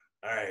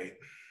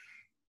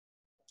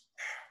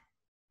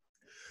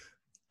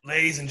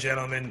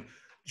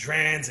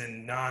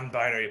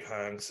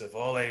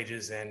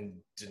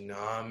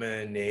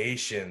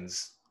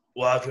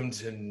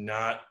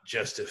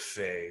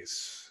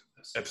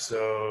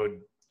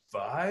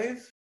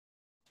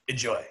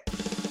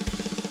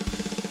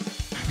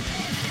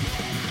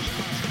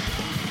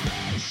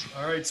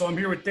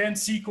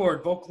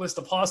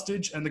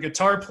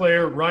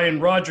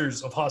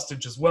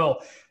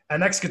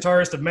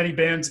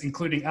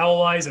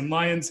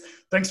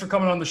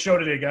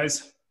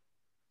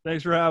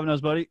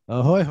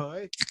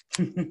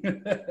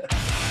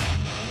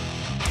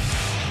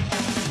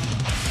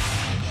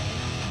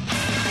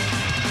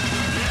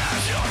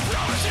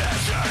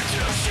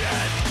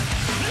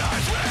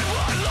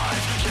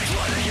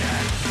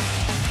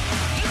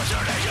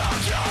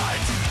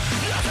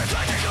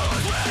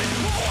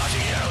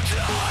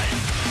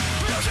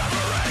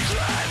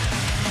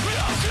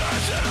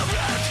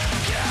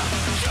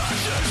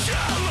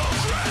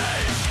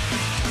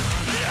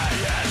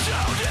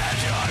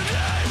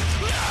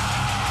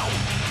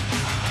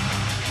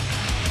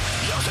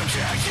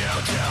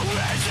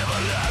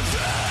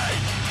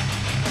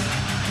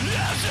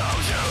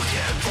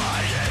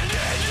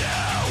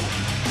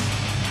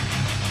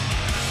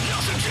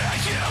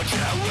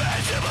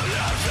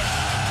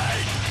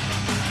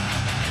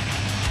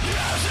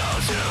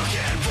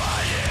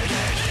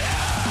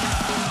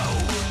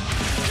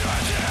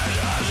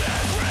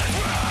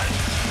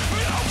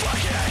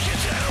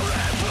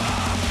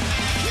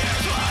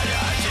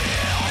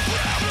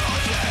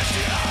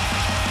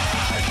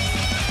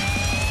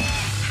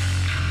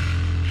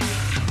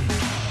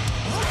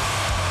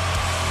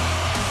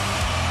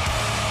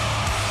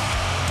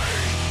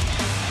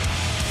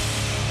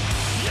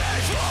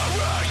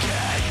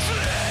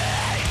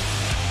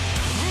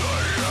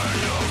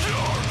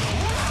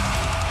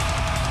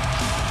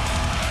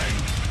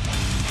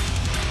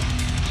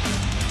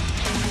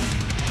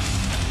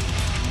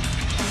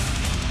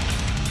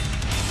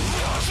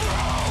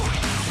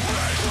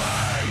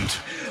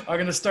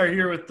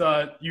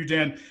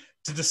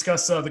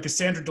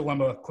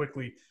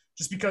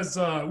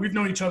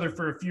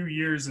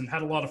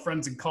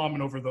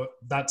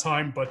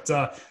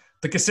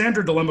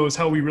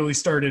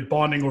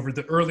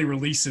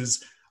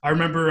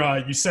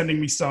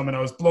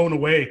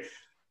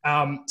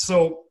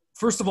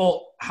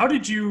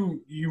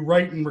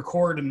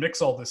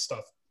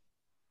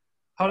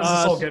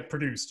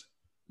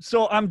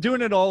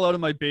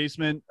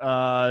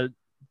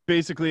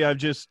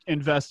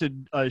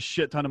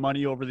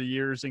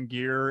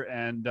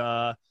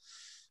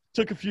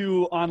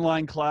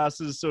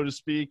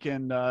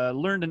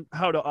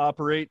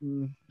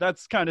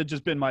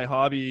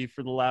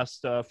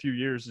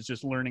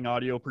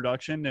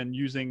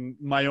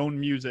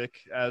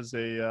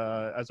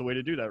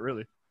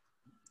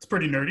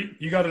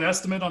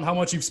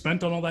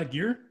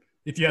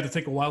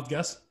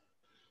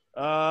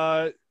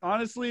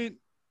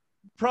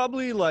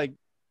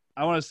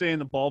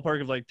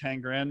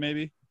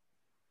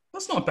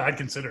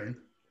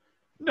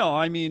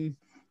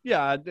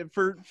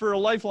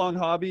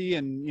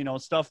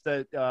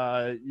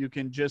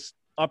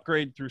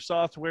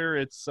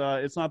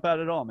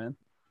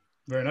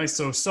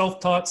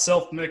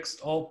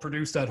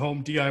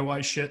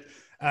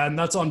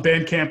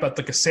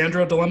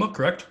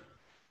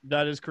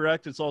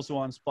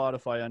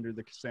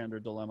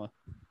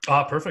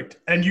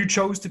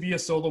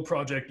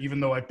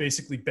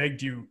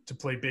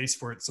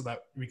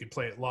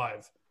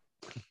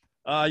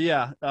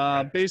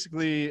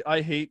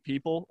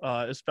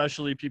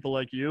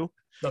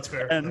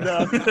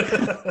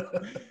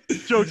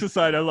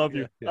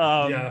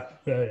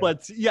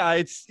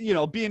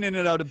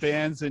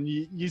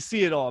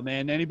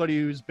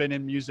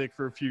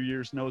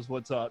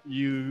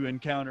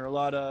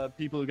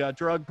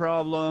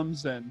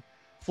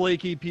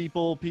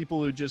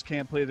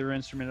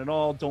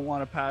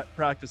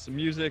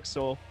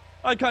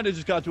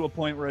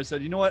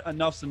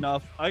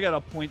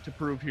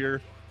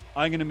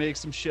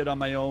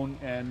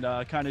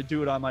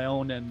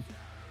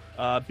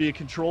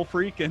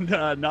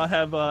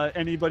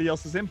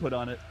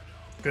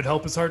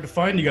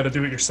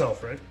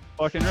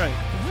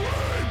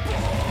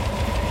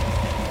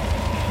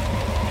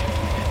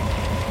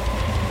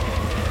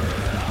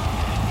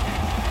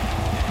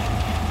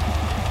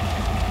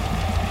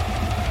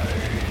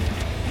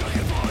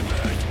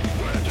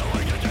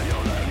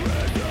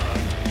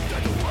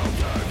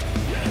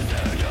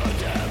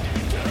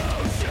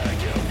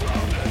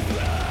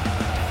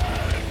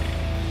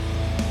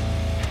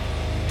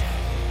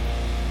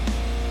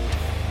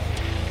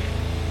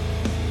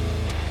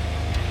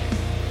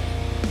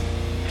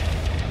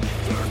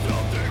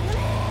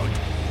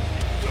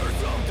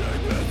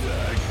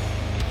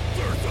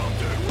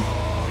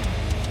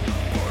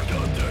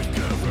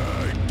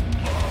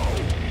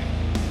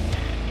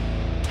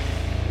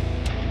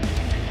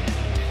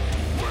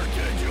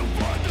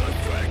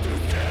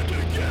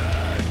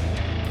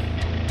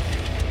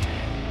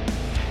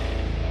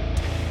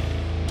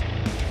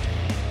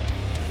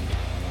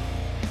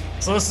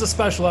So this is a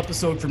special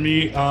episode for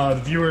me.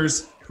 The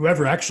viewers,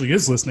 whoever actually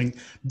is listening,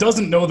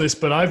 doesn't know this,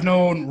 but I've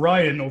known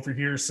Ryan over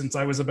here since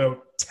I was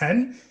about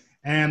 10,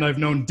 and I've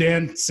known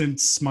Dan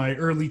since my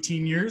early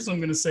teen years.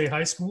 I'm going to say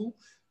high school.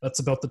 That's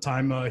about the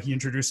time he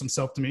introduced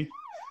himself to me.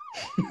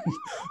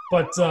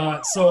 But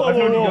so I've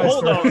known you guys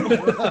Hold on.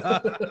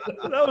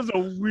 That was a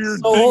weird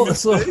thing.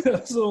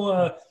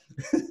 So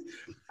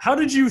how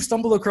did you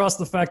stumble across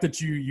the fact that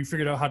you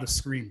figured out how to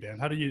scream, Dan?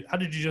 How did you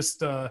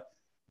just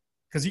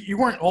because you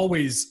weren't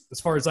always, as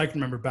far as I can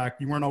remember back,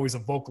 you weren't always a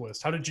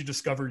vocalist. How did you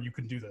discover you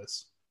could do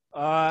this?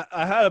 I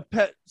had a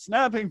pet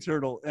snapping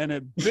turtle, and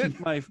it bit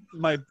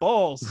my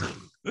balls.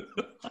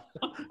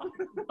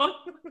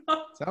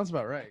 Sounds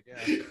about right.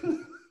 Yeah.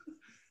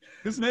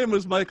 His name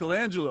was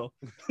Michelangelo.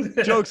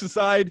 Jokes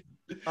aside,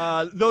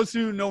 those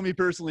who know me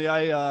personally,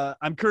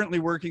 I'm currently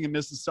working in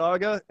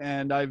Mississauga,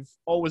 and I've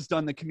always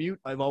done the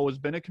commute. I've always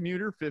been a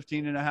commuter,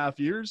 15 and a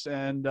half years,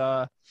 and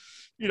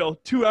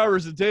 2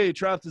 hours a day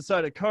trapped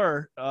inside a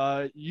car,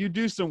 you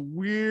do some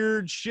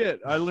weird shit.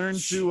 I learned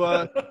to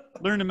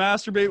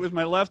masturbate with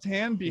my left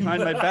hand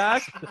behind my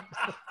back,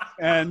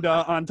 and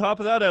on top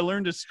of that, I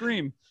learned to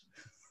scream.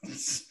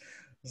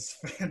 It's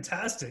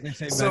fantastic. They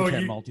say So men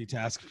can't you,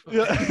 multitask.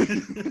 Yeah.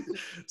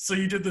 so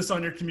you did this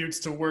on your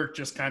commutes to work,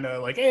 just kind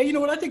of like, hey, you know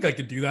what? I think I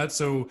could do that.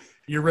 So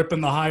you're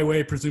ripping the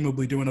highway,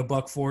 presumably doing a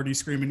 $140,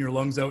 screaming your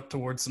lungs out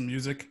towards some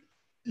music.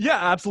 Yeah,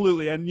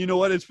 absolutely. And you know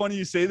what? It's funny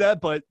you say that,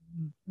 but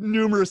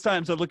numerous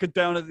times I look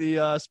down at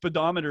the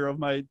speedometer of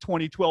my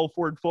 2012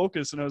 Ford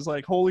Focus, and I was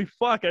like, holy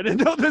fuck, I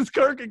didn't know this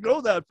car could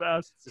go that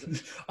fast.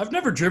 I've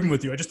never driven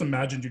with you. I just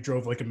imagined you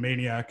drove like a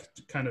maniac,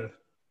 kind of.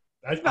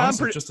 I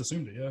honestly just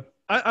assumed it, yeah.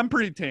 I'm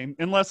pretty tame,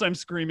 unless I'm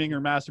screaming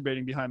or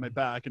masturbating behind my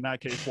back. In that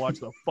case,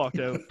 watch the fuck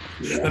out.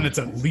 Then it's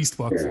at least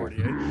 $140,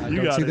 eh? I You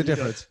don't got see it, the you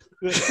got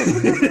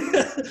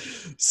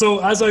difference.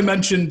 So as I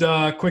mentioned,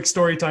 quick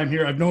story time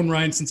here. I've known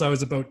Ryan since I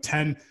was about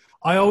 10.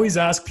 I always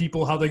ask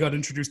people how they got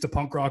introduced to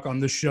punk rock on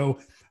this show.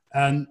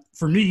 And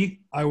for me,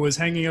 I was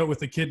hanging out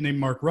with a kid named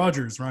Mark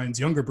Rogers, Ryan's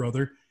younger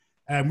brother.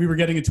 And we were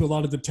getting into a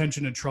lot of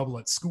detention and trouble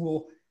at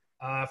school.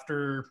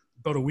 After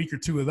about a week or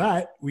two of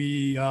that,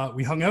 we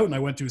hung out and I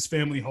went to his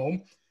family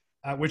home,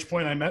 at which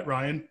point I met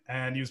Ryan,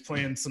 and he was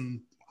playing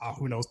some,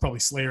 who knows, probably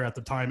Slayer at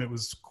the time. It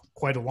was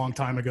quite a long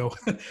time ago.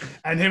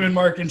 And him and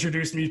Mark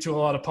introduced me to a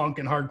lot of punk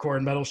and hardcore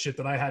and metal shit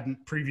that I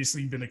hadn't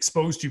previously been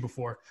exposed to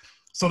before.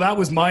 So that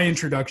was my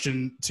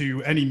introduction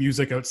to any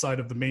music outside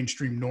of the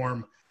mainstream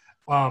norm.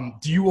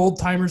 Do you old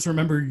timers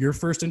remember your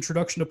first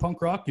introduction to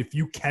punk rock, if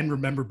you can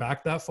remember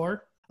back that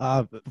far?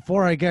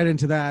 Before I get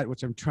into that,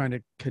 which I'm trying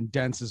to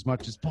condense as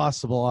much as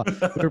possible, we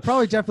would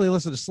probably definitely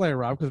listen to Slayer,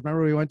 Rob, because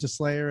remember we went to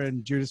Slayer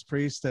and Judas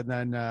Priest, and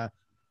then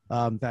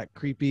that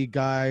creepy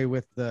guy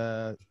with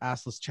the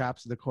assless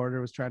chaps in the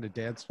corner was trying to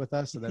dance with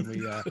us, and then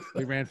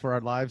we ran for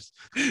our lives.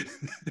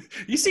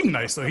 He seemed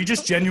nice, though. He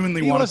just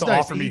genuinely He wanted was to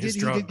nice. offer me his He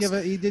drugs.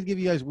 did give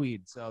you guys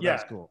weed, so Yeah.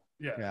 that's cool.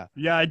 Yeah.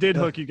 Yeah, I did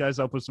hook you guys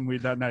up with some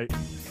weed that night.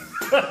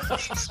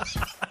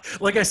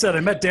 Like I said,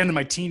 I met Dan in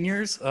my teen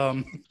years.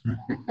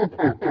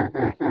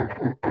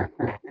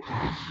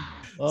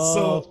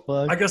 So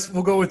fuck. I guess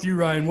we'll go with you,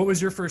 Ryan. What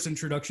was your first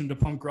introduction to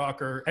punk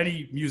rock or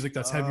any music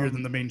that's heavier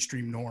than the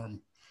mainstream norm?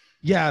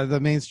 Yeah, the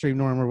mainstream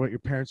norm, or what your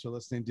parents were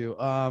listening to.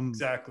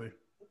 Exactly.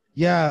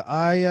 Yeah,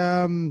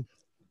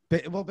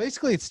 well,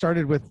 basically it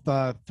started with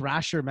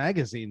Thrasher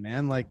magazine,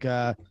 man. Like They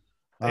have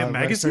when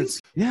I magazines?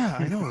 started- yeah,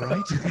 I know,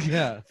 right?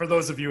 Yeah. For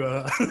those of you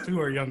who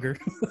are younger.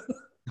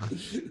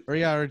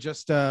 Or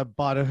just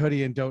bought a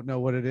hoodie and don't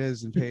know what it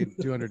is and paid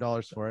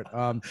 $200 for it.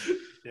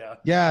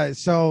 Yeah.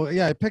 So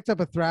I picked up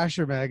a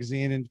Thrasher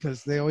magazine, and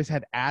because they always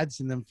had ads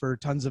in them for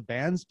tons of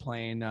bands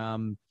playing.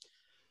 And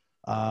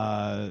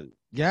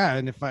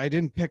if I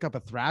didn't pick up a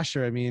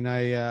Thrasher, I mean,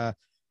 I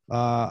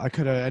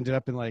could have ended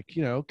up in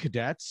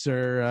Cadets,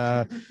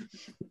 or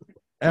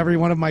every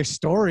one of my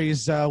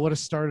stories would have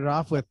started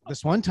off with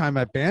this one time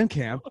at band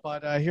camp,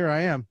 but here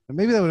I am. And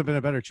maybe that would have been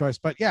a better choice.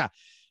 But yeah,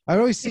 I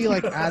always see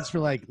ads for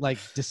like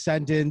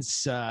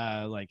Descendants,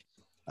 SNFU,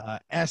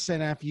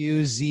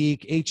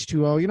 Zeke,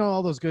 H2O,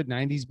 all those good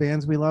 90s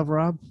bands we love,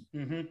 Rob.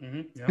 Yeah.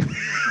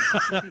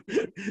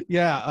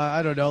 Yeah,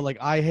 I don't know, like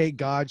I Hate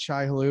God,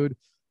 Shai Hulud.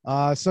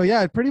 So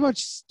yeah, it pretty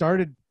much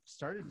started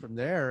from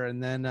there,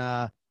 and then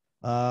I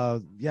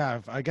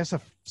guess a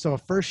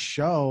first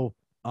show.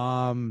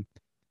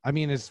 I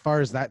mean, as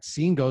far as that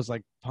scene goes,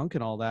 like punk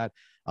and all that,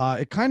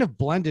 it kind of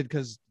blended,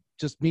 because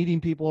just meeting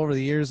people over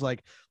the years,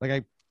 like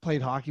I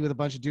played hockey with a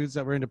bunch of dudes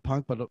that were into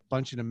punk, but a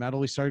bunch into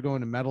metal. We started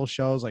going to metal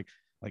shows, like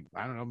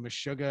I don't know,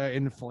 Meshuggah,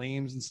 In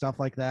Flames, and stuff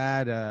like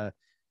that.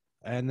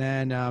 And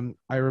then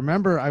I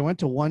remember I went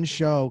to one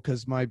show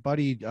because my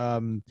buddy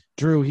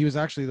Drew, he was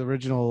actually the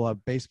original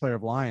bass player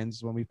of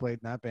Lions when we played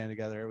in that band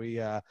together.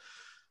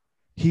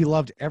 He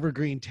loved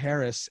Evergreen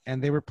Terrace,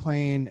 and they were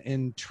playing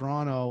in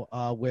Toronto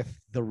with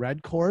the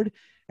Red Chord,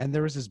 and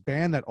there was this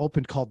band that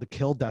opened called the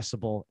Kill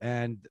Decibel,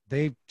 and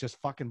they just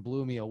fucking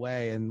blew me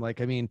away. And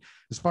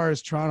as far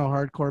as Toronto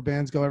hardcore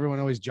bands go, everyone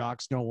always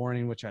jocks No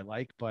Warning, which I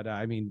like, but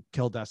I mean,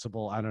 Kill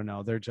Decibel, I don't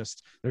know, they're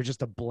just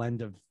a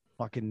blend of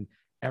fucking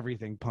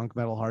everything, punk,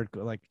 metal,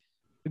 hardcore, like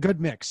a good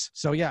mix.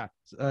 So yeah,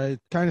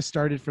 kind of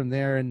started from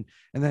there, and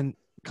then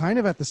kind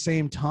of at the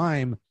same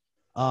time,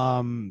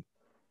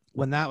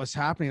 when that was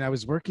happening, I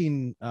was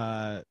working in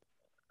a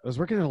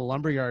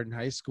lumberyard in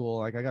high school.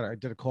 Like I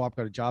did a co-op,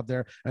 got a job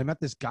there, and I met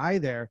this guy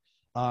there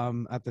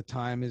at the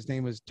time. His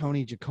name was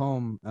Tony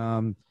Jacome,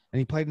 and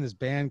he played in this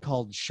band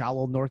called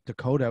Shallow North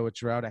Dakota,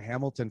 which were out of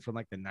Hamilton from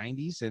like the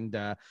 90s. And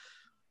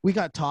we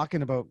got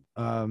talking about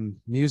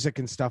music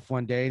and stuff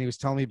one day, and he was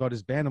telling me about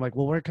his band. I'm like,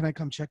 well, where can I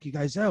come check you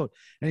guys out?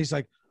 And he's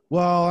like,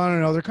 well, I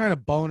don't know. They're kind of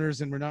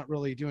boners, and we're not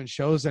really doing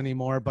shows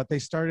anymore. But they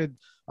started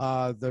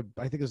I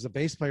think it was the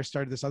bass player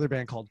started this other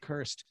band called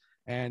Cursed,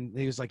 and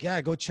he was like, yeah,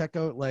 go check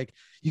out, like,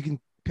 you can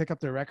pick up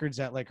their records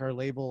at like our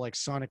label, like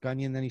Sonic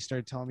Onion. Then he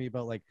started telling me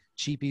about like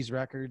Cheapies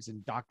Records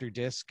and Dr.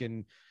 Disc,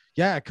 and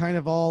yeah, kind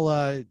of all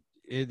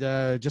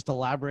just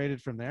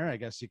elaborated from there, I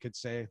guess you could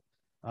say.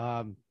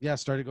 Yeah,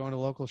 started going to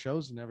local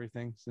shows and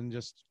everything, and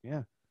just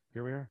here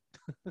we are.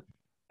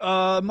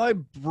 My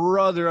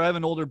brother, I have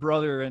an older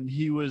brother, and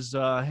he was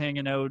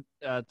hanging out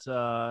at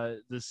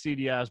the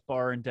CDS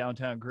bar in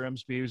downtown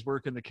Grimsby. He was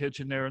working the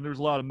kitchen there, and there was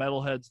a lot of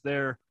metalheads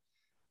there,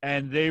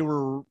 and they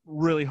were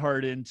really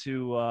hard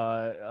into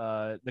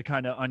the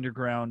kind of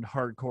underground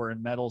hardcore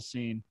and metal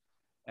scene.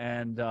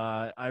 And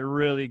I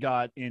really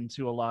got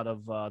into a lot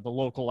of the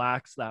local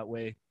acts that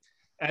way.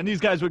 And these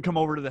guys would come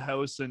over to the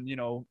house and,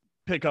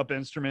 pick up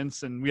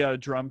instruments, and we had a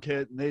drum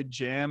kit, and they'd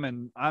jam,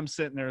 and I'm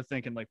sitting there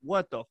thinking, like,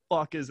 what the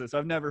fuck is this?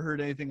 I've never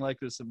heard anything like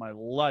this in my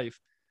life.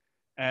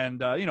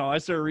 And I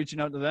started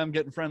reaching out to them,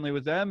 getting friendly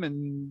with them,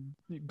 and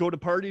go to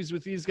parties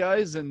with these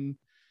guys, and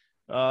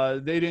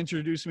they'd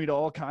introduce me to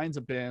all kinds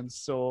of bands.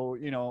 So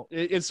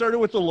it started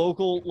with the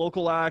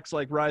local acts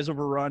like Rise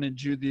Over Run and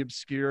Jude the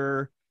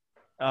Obscure,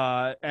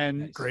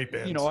 and great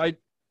bands.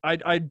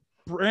 I'd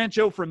branch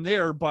out from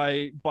there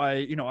by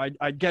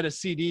I'd get a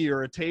CD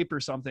or a tape or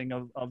something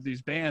of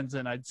these bands,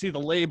 and I'd see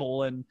the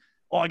label, and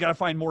I gotta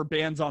find more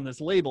bands on this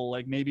label,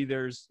 like maybe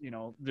there's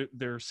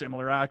there are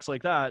similar acts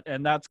like that.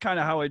 And that's kind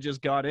of how I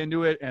just got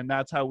into it, and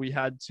that's how we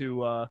had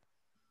to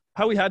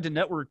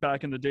network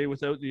back in the day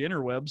without the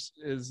interwebs.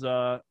 Is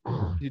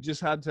you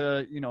just had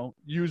to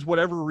use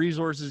whatever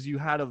resources you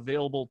had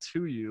available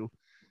to you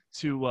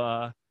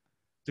to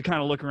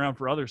kind of look around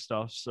for other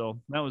stuff.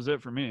 So that was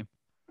it for me.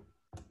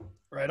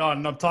 Right on.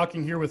 And I'm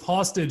talking here with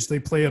Hostage. They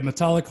play a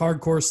metallic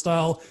hardcore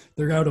style.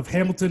 They're out of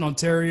Hamilton,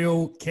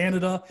 Ontario,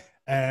 Canada,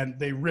 and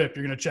they rip.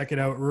 You're going to check it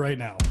out right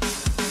now.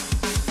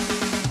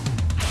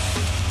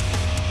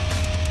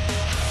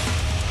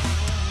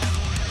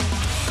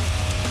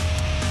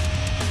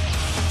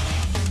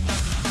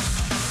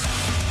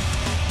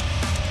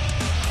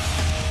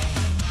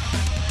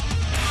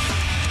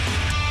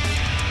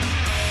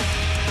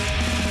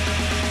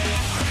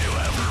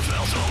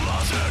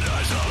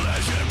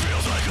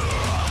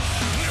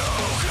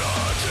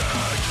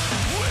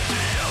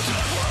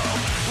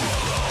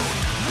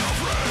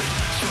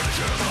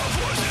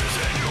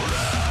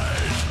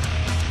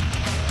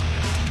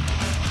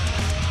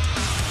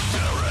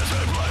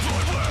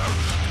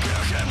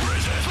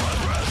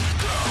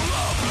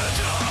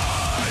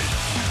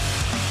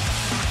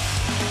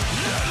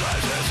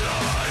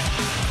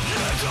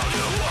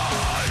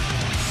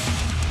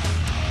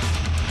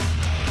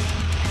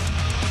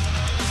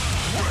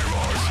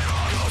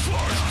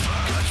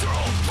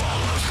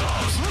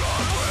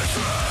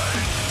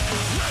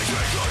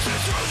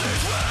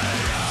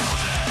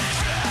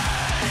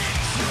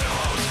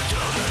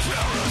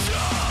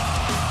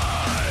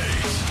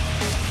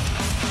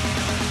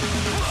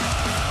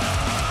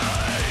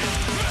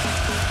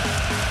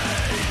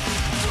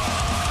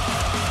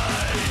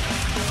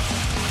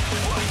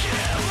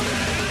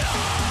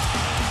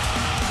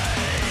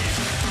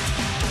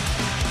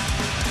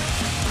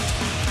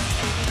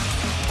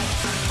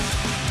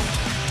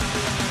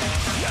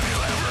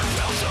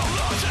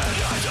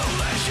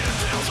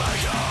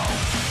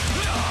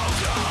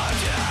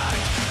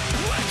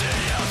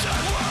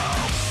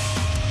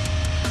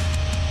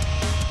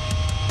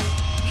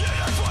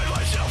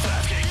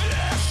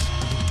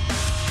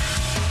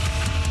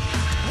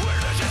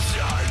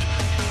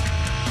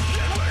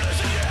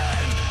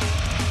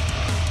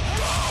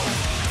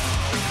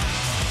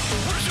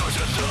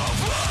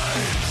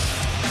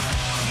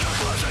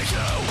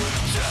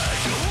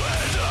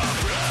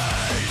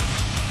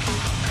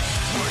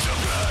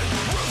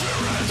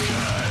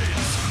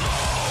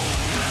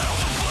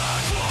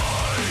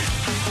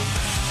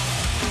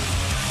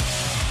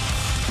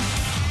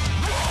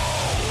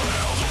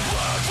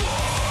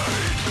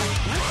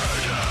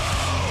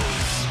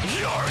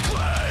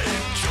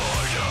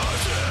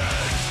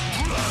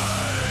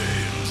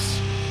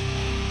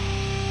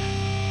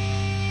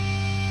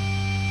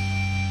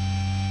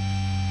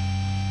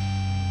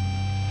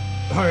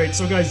 All right,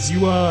 so guys, you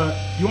want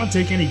to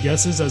take any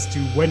guesses as to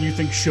when you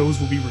think shows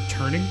will be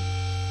returning?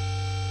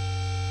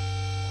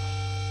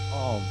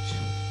 Oh,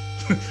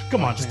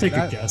 come on, just take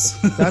a guess.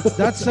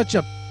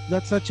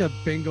 That's such a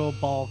bingo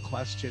ball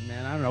question,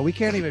 man. I don't know. We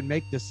can't even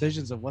make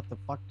decisions of what the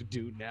fuck to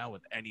do now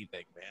with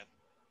anything, man.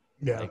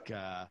 Yeah. Like,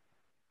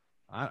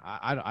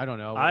 I don't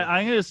know.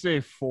 I'm gonna say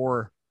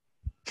 4.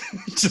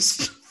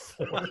 Just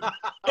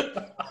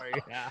Sorry.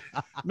 Yeah.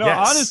 No,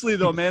 Yes. honestly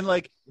though, man,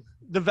 like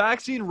the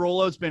vaccine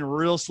rollout's been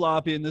real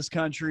sloppy in this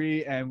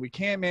country, and we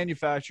can't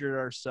manufacture it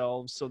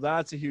ourselves, so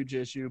that's a huge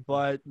issue.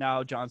 But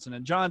now Johnson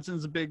and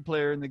Johnson's a big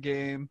player in the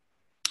game.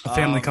 a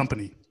family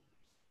company.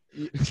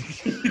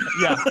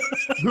 Yeah,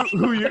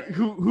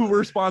 who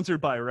we're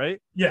sponsored by,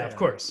 right? Yeah, of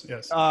course.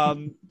 Yes.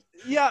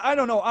 Yeah, I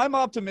don't know. I'm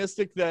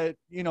optimistic that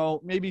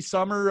maybe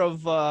summer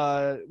of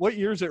what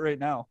year is it right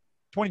now?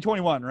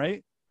 2021,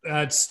 right?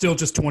 It's still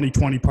just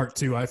 2020 part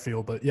 2, I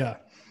feel, but yeah.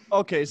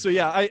 Okay, so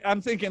yeah,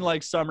 I'm thinking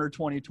like summer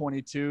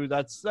 2022.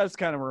 That's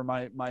kind of where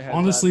my head.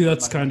 Honestly,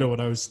 that's kind of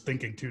what I was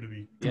thinking too. To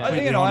be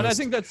completely and I honest.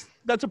 think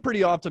that's a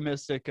pretty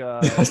optimistic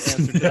answer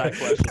to that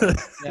question.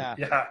 Yeah.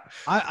 Yeah.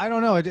 I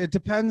don't know. It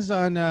depends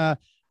on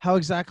how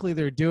exactly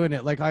they're doing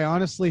it. Like, I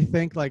honestly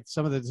think like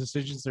some of the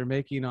decisions they're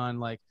making on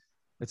like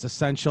it's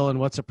essential and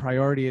what's a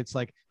priority. It's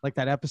like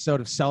that episode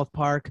of South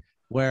Park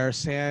where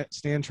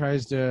Stan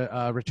tries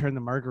to return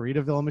the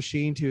Margaritaville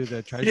machine to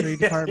the Treasury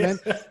Department,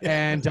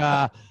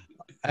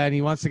 and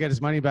he wants to get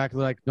his money back.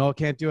 They're like, no,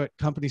 can't do it.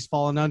 Company's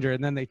falling under.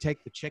 And then they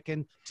take the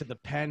chicken to the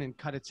pen and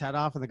cut its head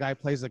off, and the guy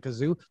plays the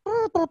kazoo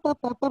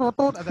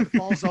and then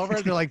falls over.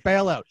 And they're like,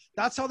 bail out.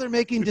 That's how they're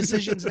making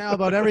decisions now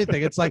about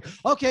everything. It's like,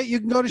 okay, you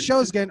can go to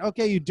shows again.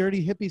 Okay, you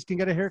dirty hippies can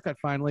get a haircut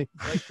finally.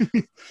 Like,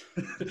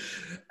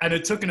 And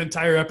it took an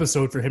entire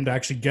episode for him to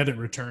actually get it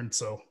returned.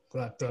 So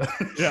that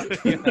Yeah,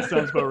 that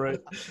sounds about right.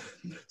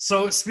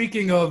 So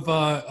speaking of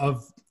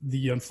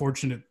the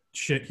unfortunate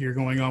shit here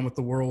going on with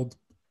the world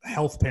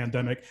health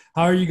pandemic,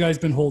 how are you guys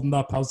been holding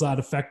up? How's that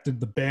affected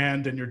the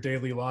band and your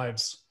daily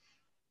lives?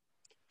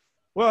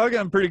 Well, I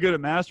got pretty good at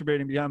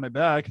masturbating behind my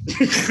back.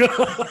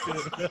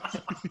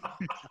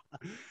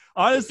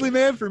 Honestly,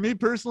 man, for me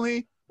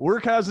personally,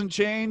 work hasn't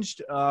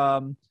changed.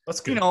 That's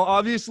good.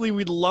 Obviously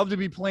we'd love to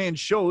be playing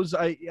shows.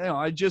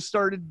 I just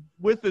started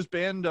with this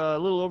band a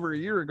little over a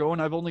year ago,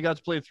 and I've only got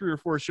to play 3 or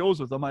 4 shows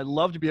with them. I'd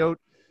love to be out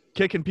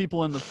kicking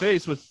people in the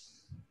face with,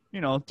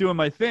 doing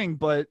my thing,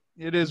 but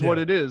it is what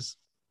it is.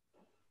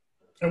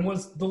 And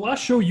was the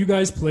last show you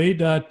guys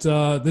played at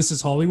This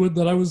Is Hollywood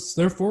that I was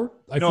there for?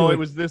 It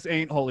was This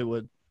Ain't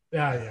Hollywood.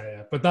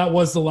 Yeah. But that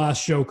was the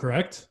last show,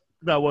 correct?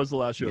 That was the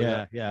last show.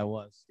 yeah, it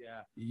was.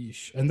 Yeah.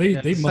 Yeesh. And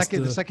they must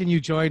the second you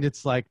joined,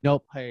 it's like,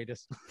 nope,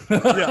 hiatus.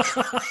 Yeah.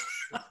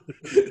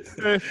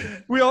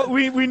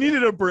 we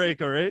needed a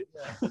break, all right?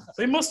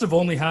 They must have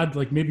only had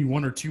like maybe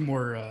 1 or 2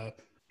 more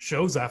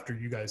shows after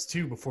you guys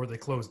too before they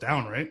closed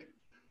down, right?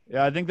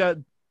 Yeah, I think that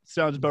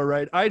sounds about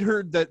right. I'd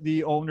heard that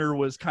the owner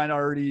was kind of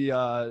already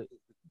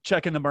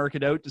checking the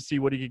market out to see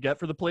what he could get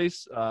for the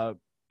place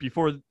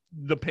before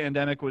the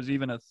pandemic was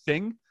even a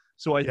thing.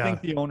 So I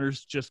think the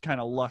owners just kind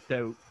of lucked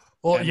out.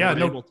 Well, yeah,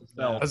 no, able to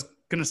sell. I was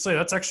gonna say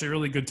that's actually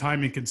really good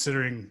timing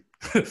considering.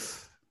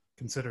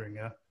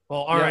 Yeah.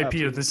 Well, Yeah, RIP to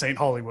absolutely. This Ain't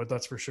Hollywood.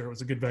 That's for sure. It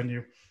was a good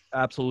venue.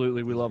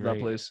 Absolutely, we love that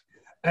Great. place.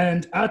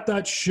 And at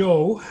that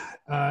show,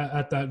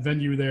 at that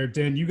venue there,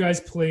 Dan, you guys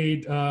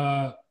played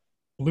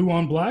Blue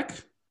on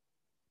Black.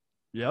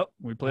 Yep,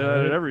 we play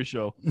that at every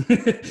show.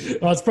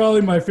 Well, it's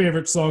probably my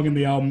favorite song in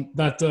the album.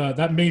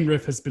 That main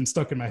riff has been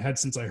stuck in my head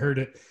since I heard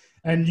it.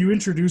 And you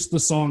introduced the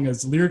song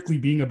as lyrically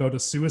being about a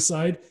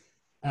suicide.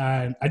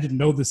 And I didn't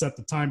know this at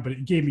the time, but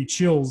it gave me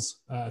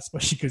chills,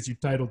 especially because you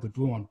titled it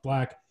Blue on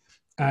Black.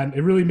 And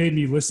it really made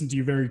me listen to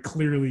you very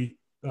clearly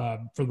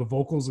for the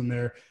vocals in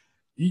there.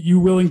 You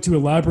willing to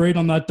elaborate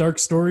on that dark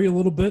story a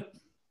little bit?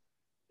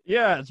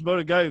 Yeah, it's about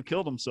a guy who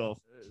killed himself.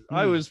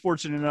 I was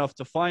fortunate enough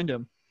to find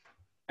him.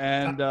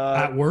 And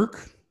At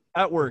work?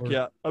 At work,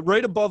 yeah.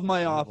 Right above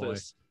my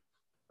office.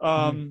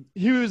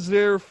 He was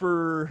there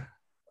for,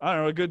 I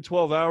don't know, a good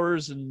 12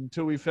 hours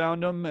until we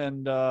found him.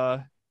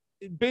 And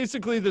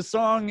basically the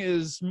song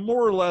is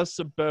more or less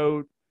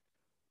about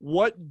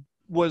what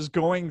was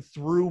going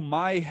through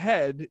my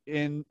head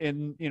in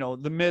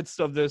the midst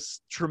of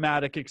this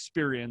traumatic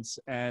experience,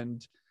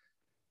 and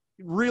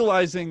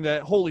realizing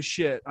that, holy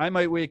shit, I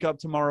might wake up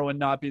tomorrow and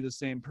not be the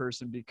same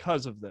person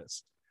because of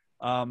this.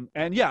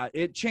 And yeah,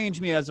 it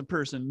changed me as a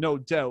person, no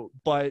doubt,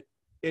 but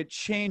it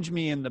changed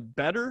me in the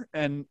better.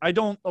 And I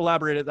don't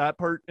elaborate at that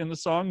part in the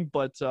song,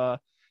 but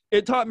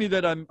it taught me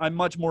that I'm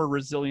much more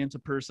resilient a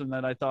person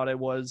than I thought I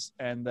was.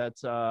 And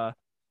that,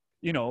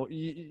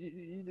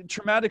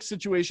 traumatic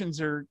situations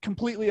are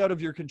completely out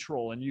of your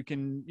control, and you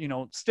can,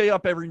 stay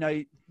up every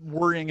night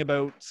worrying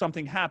about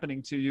something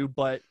happening to you.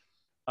 But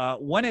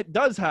when it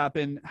does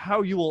happen,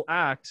 how you will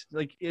act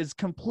is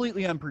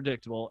completely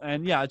unpredictable.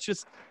 And yeah, it's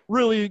just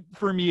really,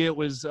 for me,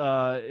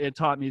 it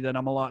taught me that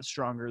I'm a lot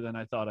stronger than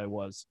I thought I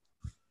was.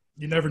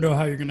 You never know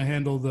how you're going to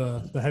handle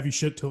the heavy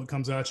shit till it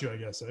comes at you, I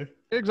guess, eh?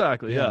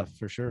 Exactly. Yeah.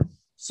 for sure.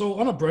 So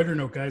on a brighter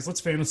note, guys, let's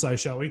fantasize,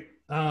 shall we?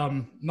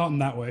 Not in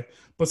that way.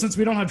 But since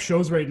we don't have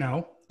shows right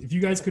now, if you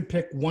guys could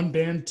pick one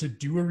band to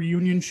do a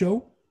reunion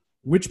show,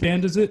 which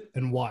band is it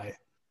and why?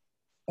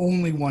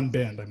 Only one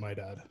band, I might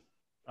add.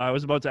 I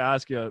was about to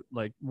ask you,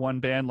 one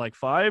band like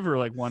 5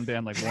 or one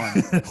band like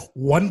 1?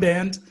 One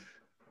band,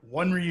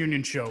 one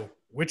reunion show.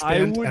 Which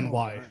band and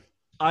why?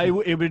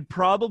 It would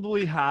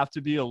probably have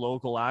to be a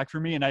local act for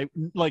me, and I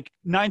like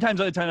 9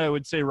 times out of 10 I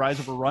would say Rise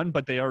of a Run,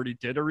 but they already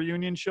did a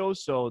reunion show,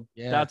 so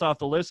that's off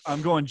the list.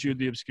 I'm going Jude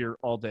the Obscure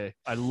all day.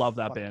 I love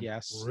that band.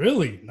 Yes.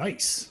 Really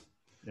nice.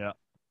 Yeah.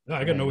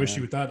 I got no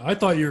issue with that. I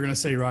thought you were going to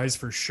say Rise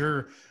for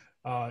sure,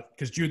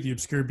 because Jude the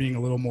Obscure being a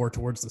little more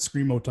towards the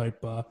screamo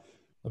type of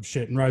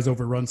shit, and Rise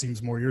Over Run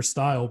seems more your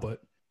style. But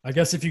I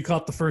guess if you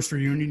caught the first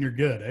reunion, you're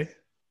good, eh?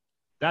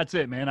 That's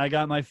it, man. I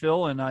got my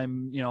fill, and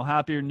I'm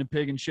happier than a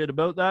pig and shit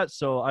about that.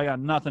 So I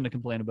got nothing to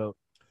complain about.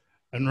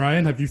 And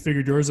Ryan, have you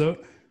figured yours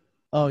out?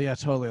 Oh yeah,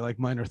 totally. Like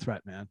Minor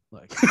Threat, man.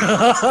 Like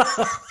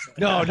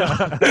no.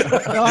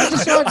 I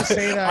just wanted to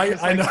say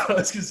that. I know. I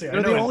was gonna say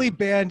they're the only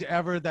band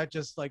ever that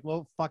just like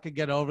won't fucking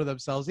get over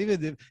themselves.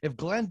 Even if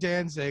Glenn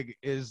Danzig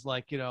is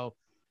like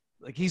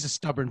like he's a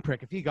stubborn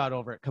prick. If he got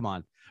over it, come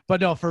on.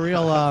 But no, for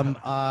real.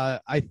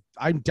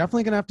 I'm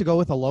definitely gonna have to go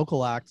with a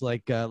local act,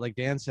 like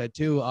Dan said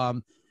too.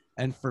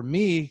 And for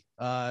me,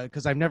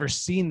 because I've never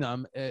seen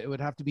them, it would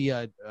have to be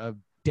a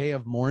Day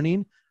of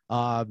Mourning.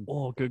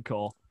 Good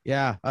call.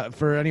 Yeah,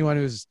 for anyone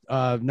who's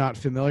not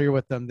familiar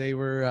with them, they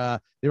were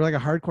like a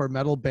hardcore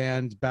metal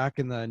band back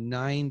in the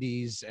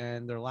 90s,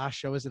 and their last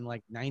show was in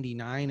like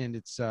 99, and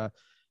it's the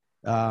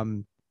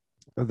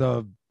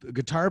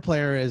guitar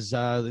player is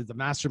the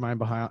mastermind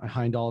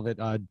behind all of it,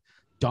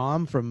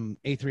 Dom from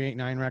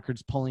A389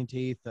 Records, Pulling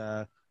Teeth,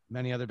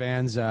 many other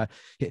bands.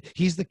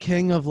 He's the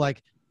king of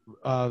like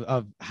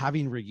of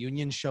having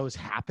reunion shows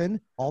happen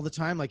all the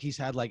time. Like he's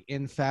had like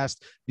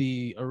Infest,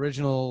 the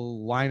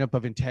original lineup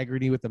of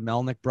Integrity with the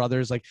Melnick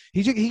brothers. Like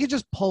he could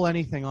just pull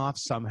anything off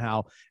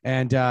somehow.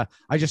 And I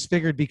just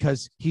figured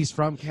because he's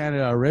from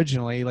Canada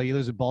originally, like he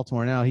lives in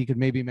Baltimore now, he could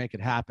maybe make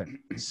it happen.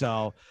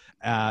 So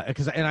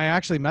and I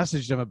actually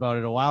messaged him about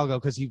it a while ago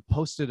because he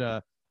posted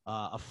a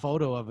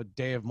photo of a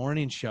Day of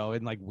Mourning show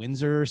in like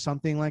Windsor or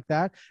something like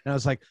that. And I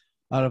was like,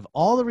 out of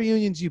all the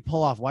reunions you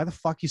pull off, why the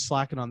fuck you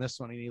slacking on this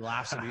one? And he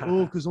laughs at me.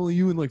 Oh, because only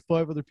you and like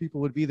 5 other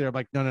people would be there. I'm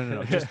like,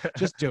 no.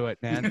 Just do it,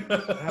 man.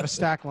 Have a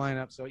stack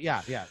lineup. So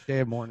yeah, Day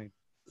of Mourning.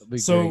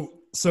 So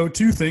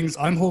 2 things.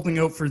 I'm holding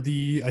out for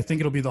I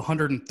think it'll be the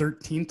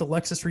 113th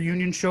Alexis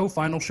reunion show,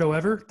 final show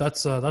ever.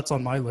 That's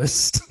on my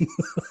list.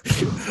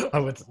 I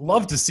would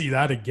love to see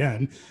that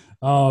again.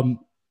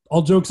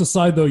 All jokes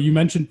aside, though, you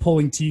mentioned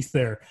Pulling Teeth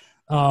there.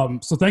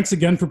 So thanks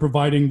again for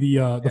providing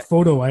the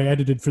photo I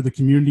edited for the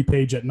community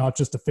page at Not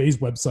Just a Phase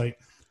website.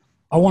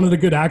 I wanted a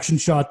good action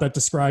shot that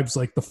describes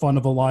like the fun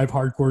of a live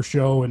hardcore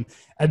show,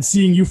 and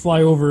seeing you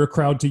fly over a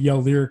crowd to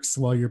yell lyrics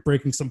while you're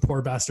breaking some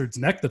poor bastard's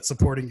neck that's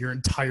supporting your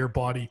entire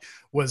body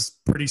was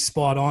pretty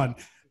spot on.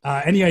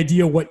 Any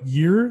idea what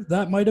year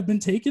that might have been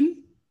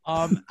taken?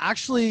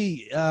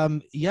 Actually,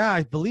 yeah,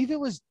 I believe it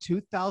was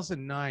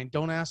 2009.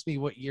 Don't ask me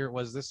what year it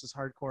was. This is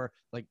hardcore.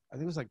 Like I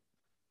think it was like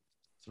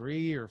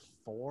 3 or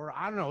 4.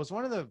 I don't know. It was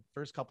one of the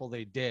first couple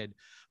they did,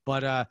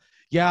 but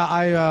yeah,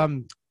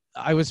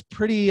 I was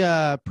pretty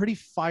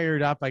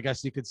fired up, I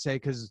guess you could say,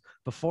 because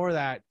before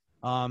that,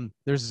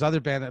 there's this other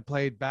band that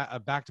played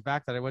back to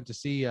back that I went to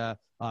see,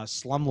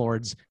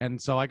 Slumlords,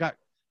 and so I got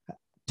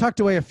tucked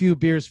away a few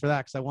beers for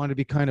that because I wanted to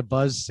be kind of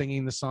buzzed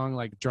singing the song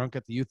like "Drunk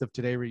at the Youth of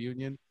Today"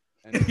 reunion.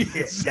 And,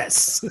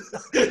 yes,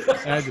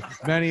 and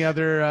many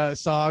other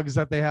songs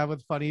that they have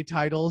with funny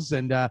titles.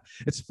 And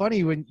it's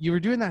funny when you were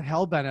doing that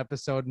Hellbent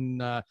episode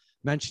and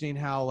mentioning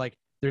how like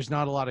there's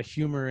not a lot of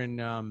humor in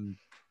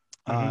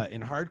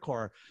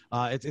hardcore.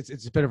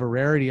 It's a bit of a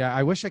rarity.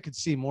 I wish I could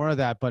see more of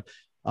that, but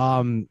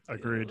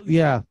agreed.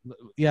 Yeah,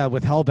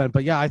 with Hellbent.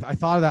 But yeah, I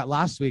thought of that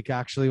last week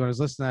actually when I was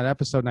listening to that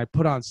episode, and I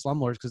put on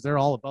Slumlords because they're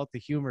all about the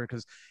humor.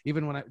 Because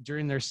even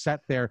during their set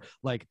there,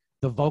 like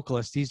the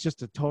vocalist, he's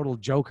just a total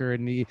joker,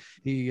 and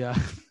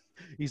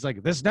he's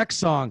like, this next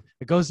song,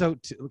 it goes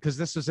out because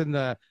this was in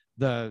the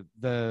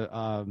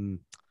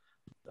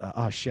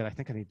oh shit, I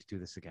think I need to do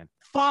this again.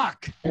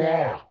 Fuck.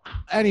 Yeah.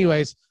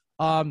 Anyways,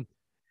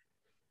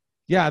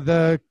 yeah,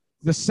 the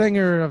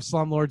singer of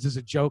Slumlords is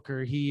a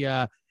joker. He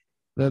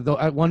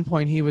at one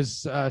point he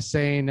was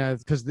saying,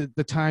 because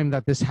the time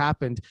that this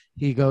happened,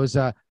 he goes,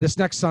 this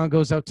next song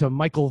goes out to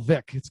Michael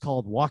Vick. It's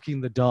called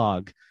 "Walking the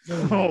Dog."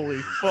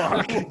 Holy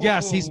fuck.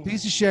 Yes, he's a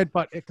piece of shit,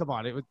 but come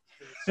on,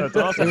 that's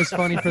awesome. It was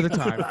funny for the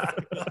time.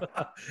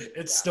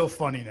 It's still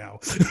funny now.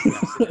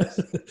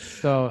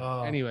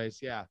 So anyways,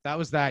 yeah, that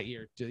was that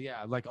year.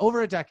 Yeah, like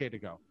over a decade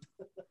ago.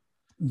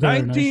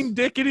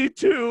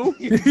 1992.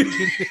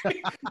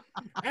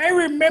 I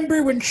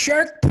remember when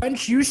Shark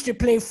Punch used to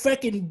play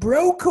fucking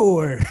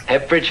brocore.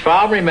 Ephrich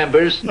Farm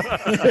remembers.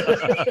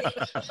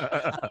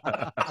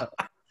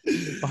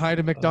 Behind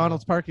a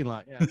McDonald's parking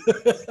lot. Yeah.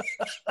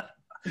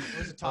 It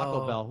was a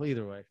Taco Bell.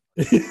 Either way.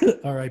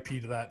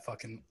 R.I.P. to that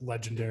fucking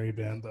legendary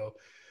band, though.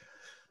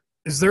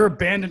 Is there a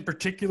band in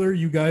particular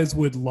you guys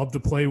would love to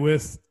play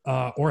with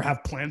or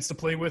have plans to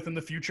play with in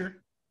the future?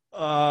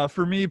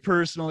 For me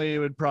personally, it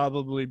would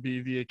probably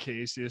be the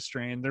Acacia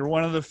Strain. They're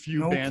one of the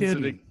few bands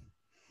that.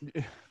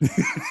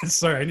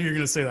 Sorry, I knew you were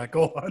going to say that.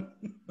 Go on.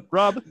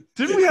 Rob,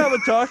 didn't we have a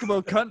talk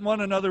about cutting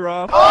one another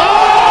off?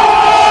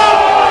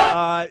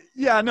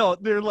 Yeah, no,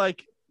 they're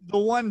like the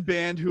one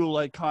band who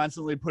like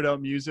constantly put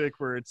out music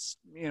where it's,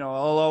 I'll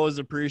always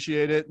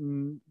appreciate it,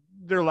 and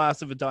they're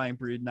last of a dying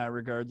breed in that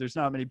regard. There's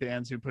not many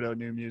bands who put out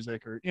new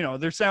music or,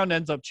 their sound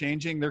ends up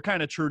changing. They're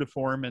kind of true to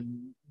form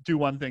and do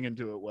one thing and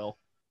do it well.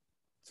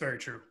 It's very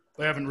true.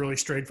 They haven't really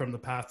strayed from the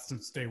path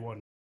since day one.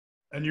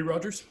 And you,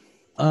 Rogers?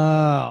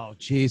 Oh,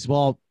 geez.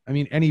 Well, I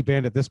mean, any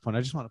band at this point.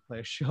 I just want to play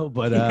a show,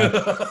 but I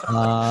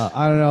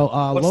don't know.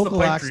 What's the Local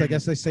pipe acts, I dream?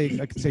 guess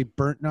I could say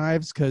Burnt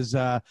Knives because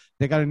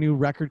they got a new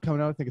record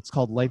coming out. I think it's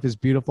called Life is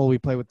Beautiful. We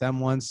played with them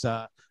once.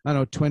 I don't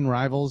know. Twin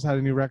Rivals had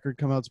a new record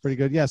come out. It's pretty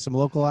good. Yeah, some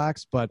local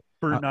acts, but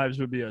Burnt Knives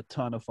would be a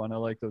ton of fun. I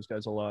like those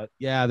guys a lot.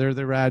 yeah, they're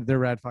rad. They're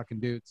rad fucking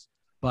dudes.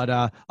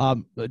 But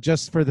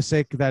just for the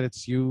sake that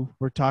it's you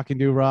we're talking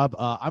to, Rob,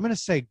 I'm gonna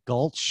say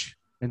Gulch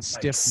and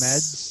Stiff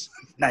Meds.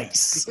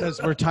 Nice.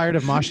 Because we're tired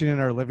of moshing in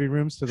our living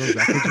rooms to those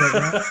records right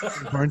now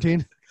in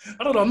quarantine.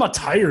 I don't know. I'm not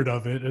tired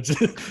of it.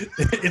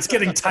 It's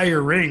getting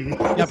tiring.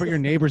 Yeah, but your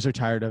neighbors are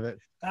tired of it.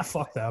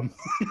 Fuck them.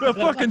 The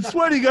fucking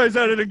sweaty guys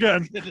at it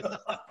again.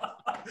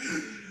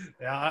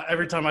 Yeah,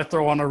 every time I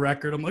throw on a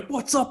record, I'm like,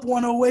 what's up,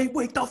 108?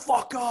 Wake the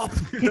fuck up.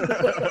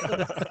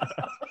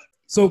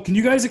 So can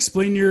you guys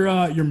explain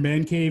your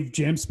man cave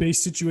jam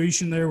space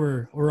situation there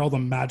where all the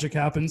magic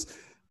happens?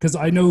 Because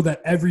I know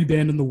that every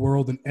band in the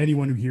world and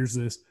anyone who hears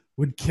this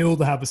would kill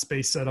to have a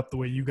space set up the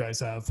way you guys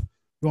have.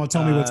 You want to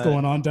tell me what's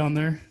going on down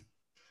there?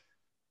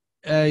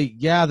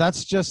 Yeah,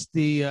 that's just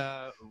the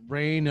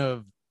reign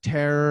of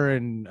terror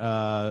and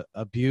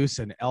abuse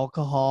and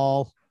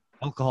alcohol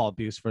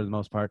abuse for the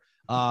most part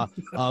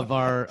of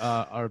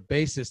our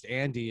bassist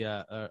Andy,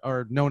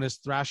 or known as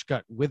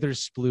Thrashgut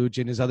Withersplooge,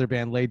 and his other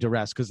band Laid to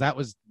Rest, because that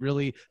was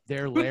really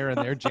their lair and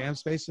their jam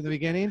space in the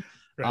beginning.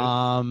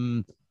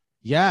 Right.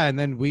 Yeah, and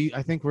then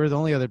I think we're the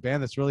only other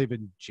band that's really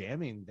been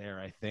jamming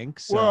there, I think.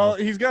 So. Well,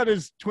 he's got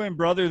his twin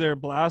brother there,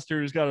 Blaster,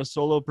 who's got a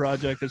solo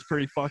project that's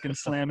pretty fucking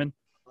slamming.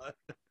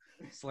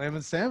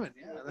 Slamming Salmon,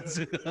 yeah.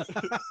 That's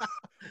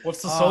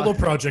What's the solo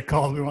project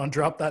called? We want to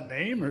drop that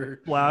name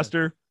or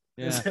Blaster.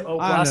 yeah. Oh,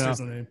 I don't Blaster's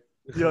the name.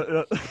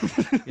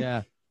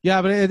 Yeah.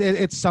 Yeah, but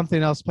it's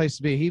something else place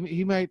to be.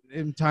 He might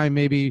in time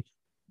maybe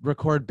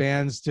record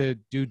bands to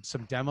do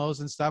some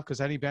demos and stuff,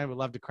 because any band would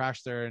love to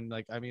crash there and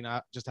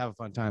just have a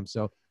fun time.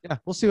 So yeah,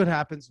 we'll see what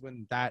happens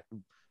when that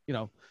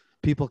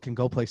people can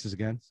go places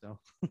again. So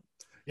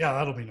Yeah,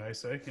 that'll be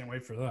nice. I can't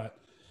wait for that.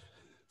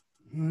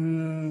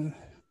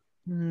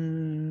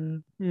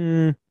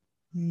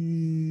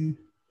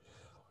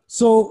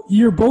 So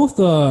you're both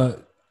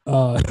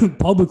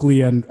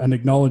publicly and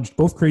acknowledged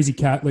both crazy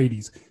cat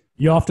ladies.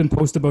 You often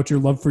post about your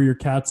love for your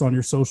cats on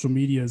your social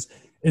medias.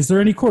 Is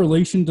there any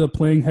correlation to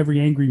playing heavy,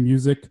 angry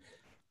music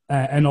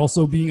and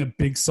also being a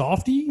big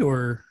softie,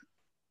 or?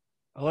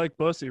 I like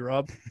pussy,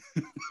 Rob.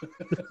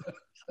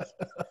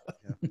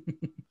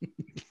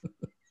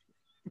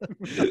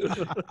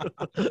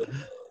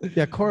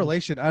 yeah,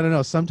 correlation. I don't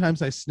know.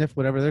 Sometimes I sniff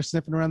whatever they're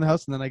sniffing around the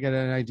house, and then I get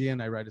an idea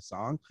and I write a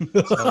song. So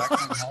that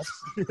kind of helps.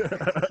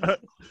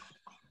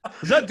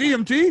 Is that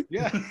DMT?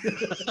 Yeah.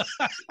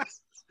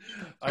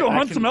 Go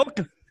hunt some elk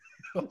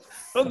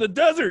on the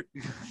desert.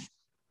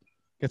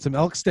 Get some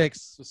elk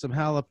sticks with some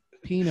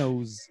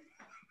jalapenos.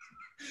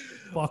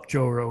 Fuck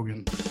Joe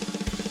Rogan.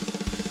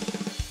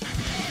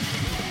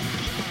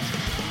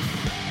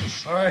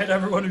 All right,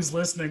 everyone who's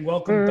listening,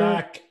 welcome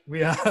back. We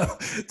have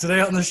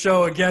today on the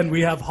show again.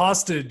 We have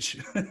Hostage.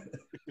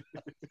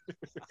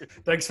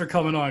 Thanks for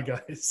coming on,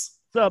 guys.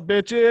 What's up,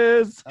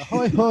 bitches?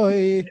 Ahoy,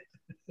 hoy.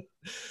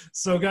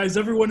 So, guys,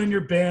 everyone in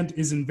your band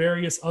is in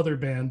various other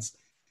bands,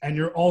 and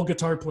you're all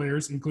guitar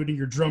players, including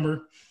your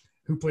drummer,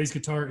 who plays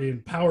guitar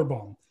in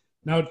Powerbomb.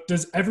 Now,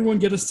 does everyone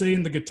get a say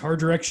in the guitar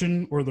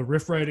direction or the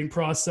riff writing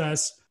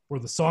process or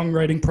the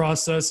songwriting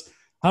process?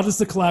 How does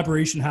the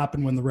collaboration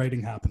happen when the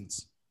writing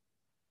happens?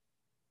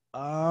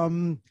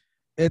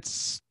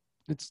 It's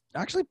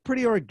actually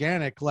pretty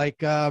organic. Like,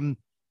 to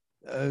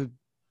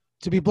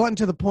be blunt and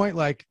to the point,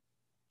 like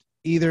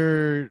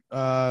either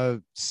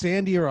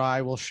Sandy or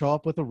I will show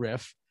up with a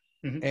riff,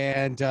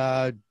 and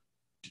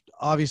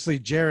obviously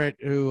Jarrett,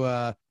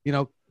 who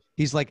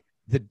he's like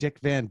the Dick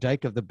Van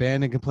Dyke of the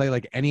band and can play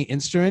like any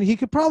instrument. He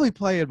could probably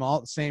play them all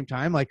at the same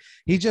time. Like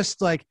he's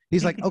like,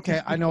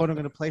 okay, I know what I'm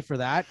going to play for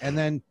that. And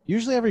then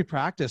usually every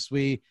practice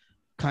we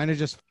kind of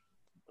just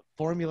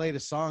formulate a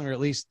song, or at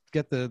least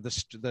get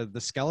the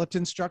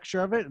skeleton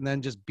structure of it, and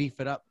then just beef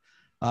it up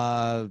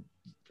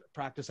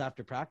practice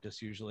after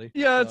practice usually.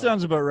 Yeah, that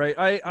sounds about right.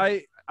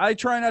 I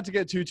try not to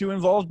get too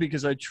involved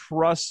because I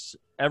trust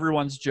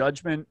everyone's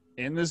judgment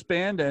in this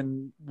band,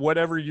 and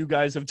whatever you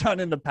guys have done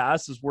in the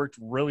past has worked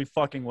really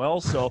fucking well.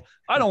 So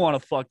I don't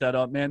want to fuck that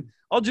up, man.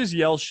 I'll just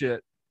yell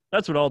shit.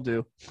 That's what I'll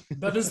do.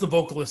 That is the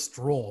vocalist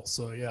role.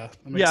 So yeah.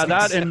 Yeah,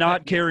 that and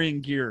not carrying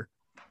gear.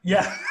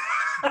 Yeah.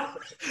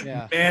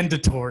 Yeah.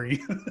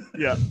 Mandatory.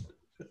 Yeah.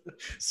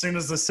 As soon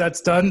as the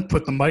set's done,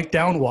 put the mic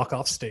down, walk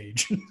off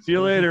stage. See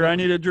you later. I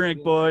need a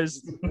drink,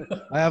 boys.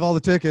 I have all the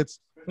tickets.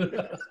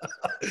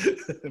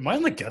 Am I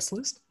on the guest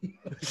list?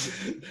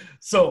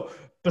 So,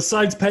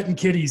 besides pet and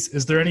kitties,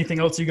 is there anything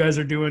else you guys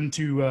are doing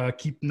to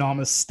keep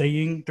Namas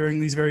staying during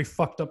these very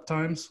fucked up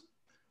times?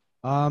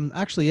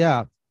 Actually,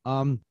 yeah.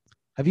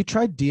 Have you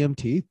tried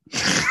DMT?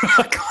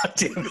 God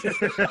damn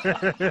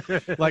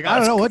it. Like, I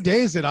don't know, what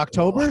day is it?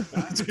 October?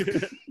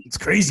 It's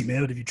crazy,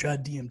 man. But have you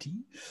tried DMT?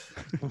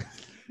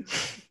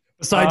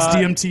 Besides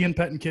DMT and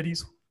pet and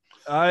kitties?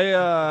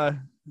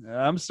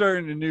 I'm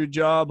starting a new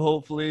job,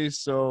 hopefully.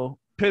 So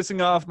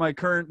pissing off my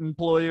current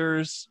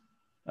employers.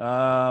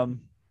 Oh,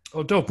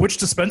 dope. Which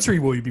dispensary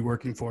will you be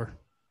working for?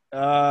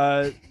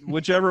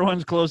 Whichever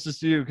one's closest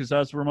to you, because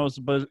that's where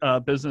most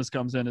business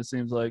comes in, it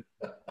seems like.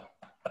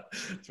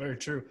 It's very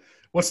true.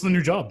 What's the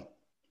new job?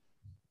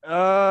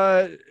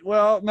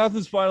 Well,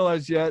 nothing's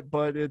finalized yet,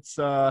 but it's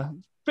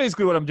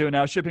basically what I'm doing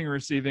now, shipping and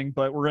receiving,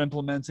 but we're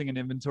implementing an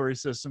inventory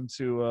system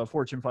to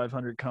Fortune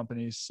 500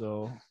 companies.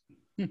 So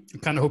I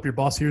kind of hope your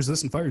boss hears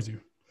this and fires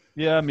you.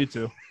 yeah, me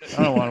too.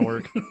 I don't want to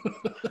work.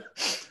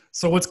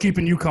 So what's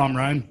keeping you calm,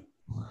 Ryan?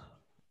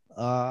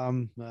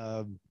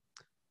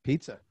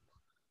 Pizza.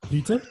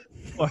 Pizza?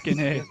 Fucking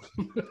A.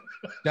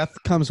 Death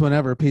comes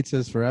whenever. Pizza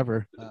is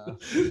forever.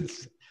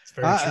 It's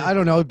very true. I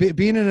don't know.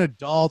 Being an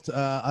adult,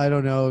 I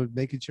don't know.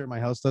 Making sure my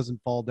house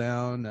doesn't fall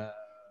down.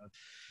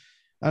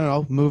 I don't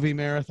know. Movie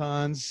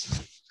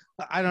marathons.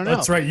 I don't know.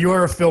 That's right. You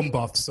are a film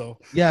buff, so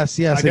Yes.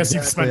 I guess exactly.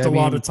 you've spent a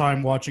lot of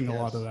time watching a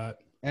lot of that.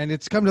 And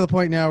it's come to the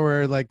point now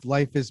where like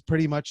life is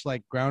pretty much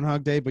like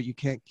Groundhog Day, but you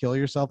can't kill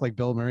yourself like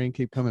Bill Murray and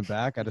keep coming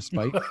back out of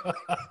spite.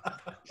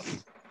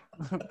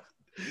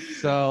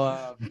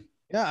 So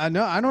yeah, I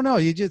know. I don't know.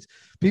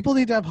 People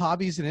need to have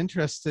hobbies and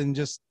interests and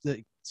just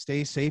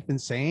stay safe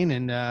and sane.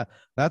 And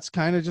that's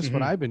kind of just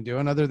what I've been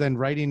doing, other than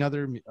writing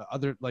other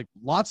like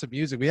lots of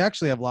music. We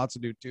actually have lots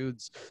of new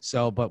tunes,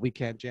 but we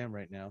can't jam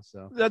right now.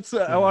 So That's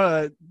I want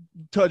to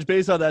touch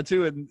base on that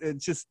too, and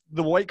it's just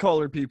the white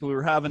collar people who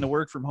are having to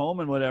work from home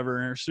and whatever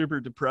and are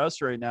super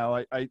depressed right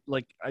now.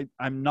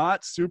 I'm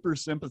not super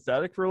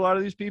sympathetic for a lot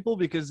of these people,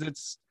 because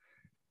it's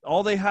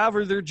all they have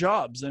are their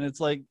jobs, and it's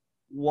like,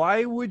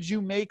 why would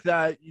you make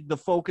that the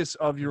focus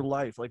of your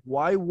life? Like,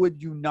 why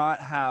would you not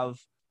have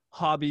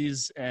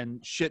hobbies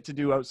and shit to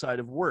do outside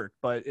of work?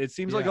 But it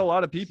seems like a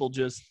lot of people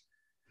just,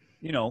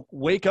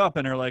 wake up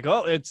and are like,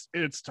 oh,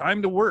 it's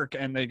time to work,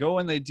 and they go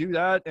and they do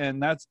that,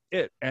 and that's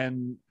it.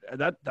 And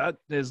that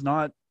is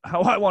not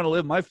how I want to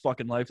live my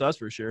fucking life, that's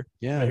for sure.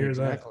 yeah, I hear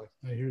exactly.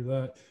 that. I hear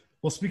that.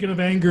 Well, speaking of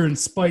anger and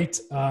spite,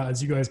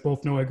 as you guys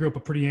both know, I grew up a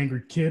pretty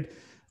angry kid.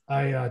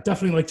 I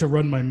definitely like to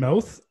run my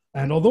mouth.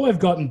 And although I've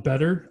gotten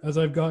better as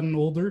I've gotten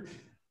older,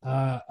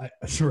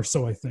 sure,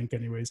 so I think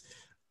anyways,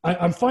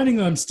 I'm finding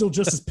that I'm still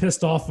just as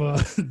pissed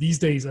off these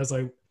days as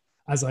I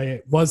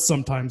was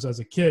sometimes as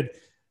a kid.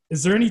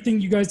 Is there anything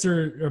you guys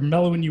are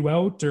mellowing you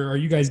out, or are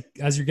you guys,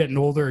 as you're getting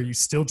older, are you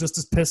still just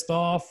as pissed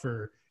off, or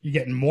are you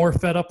getting more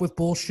fed up with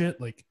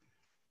bullshit? Like,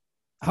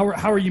 how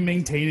are you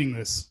maintaining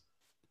this?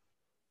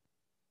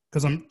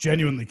 Because I'm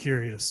genuinely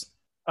curious.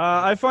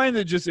 I find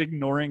that just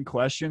ignoring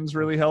questions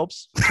really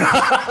helps.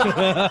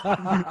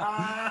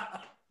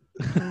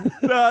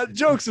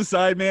 Jokes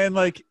aside, man,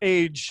 like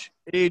age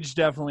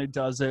definitely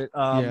does it.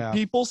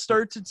 People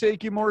start to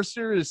take you more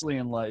seriously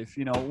in life.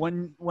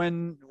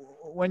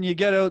 When you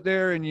get out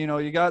there and,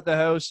 you got the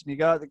house and you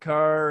got the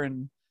car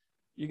and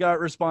you got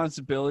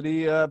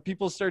responsibility,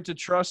 people start to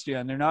trust you,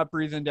 and they're not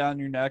breathing down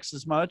your necks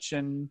as much,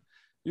 and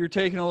you're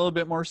taking a little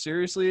bit more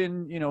seriously,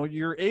 and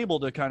you're able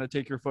to kind of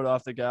take your foot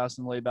off the gas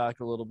and lay back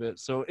a little bit.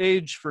 So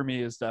age for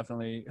me is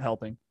definitely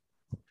helping.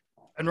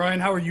 And Ryan,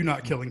 how are you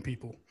not killing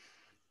people?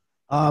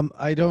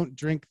 I don't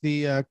drink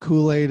the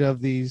Kool-Aid of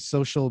the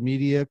social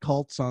media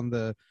cults on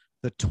the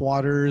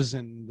twatters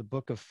and the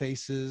Book of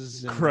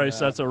Faces. And, Christ,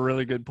 that's a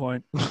really good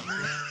point.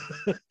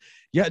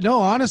 Yeah, no,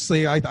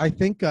 honestly, I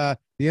think the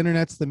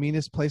internet's the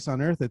meanest place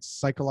on earth. It's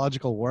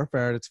psychological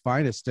warfare at its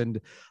finest, and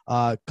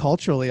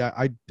culturally,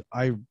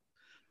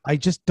 I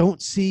just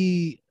don't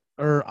see,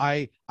 or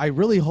I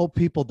really hope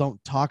people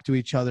don't talk to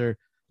each other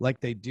like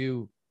they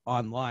do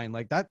online.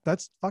 Like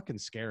that's fucking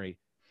scary.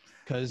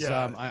 Because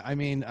I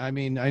mean,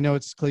 I know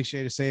it's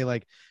cliche to say,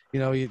 like,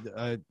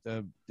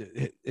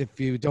 if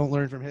you don't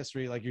learn from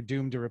history, like, you're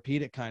doomed to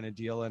repeat it, kind of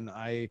deal. And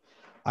I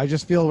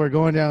just feel we're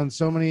going down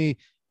so many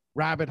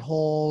rabbit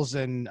holes,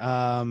 and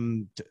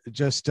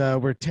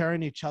we're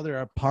tearing each other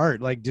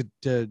apart, like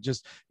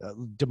just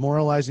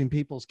demoralizing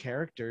people's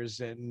characters,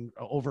 and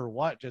over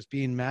what? Just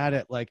being mad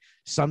at like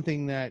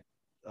something that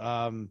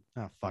I don't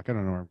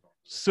know.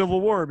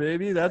 Civil War,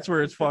 baby. That's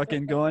where it's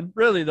fucking going.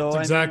 Really though,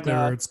 That's exactly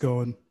where it's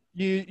going.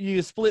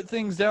 You split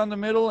things down the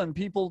middle, and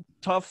people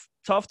tough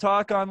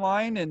talk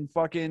online, and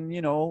fucking,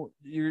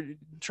 you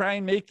try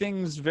and make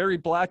things very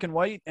black and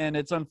white, and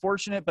it's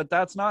unfortunate, but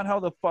that's not how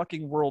the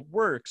fucking world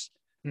works.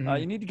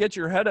 You need to get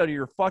your head out of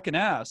your fucking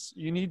ass.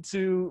 You need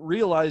to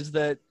realize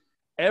that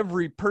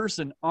every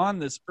person on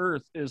this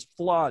earth is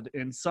flawed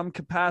in some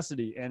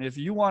capacity, and if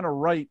you want to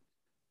write,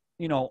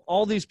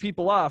 all these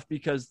people off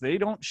because they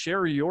don't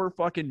share your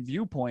fucking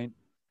viewpoint,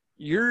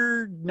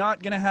 you're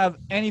not going to have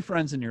any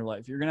friends in your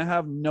life. You're going to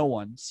have no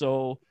one.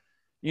 So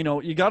you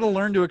know, you got to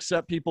learn to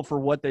accept people for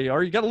what they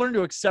are. You got to learn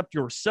to accept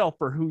yourself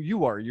for who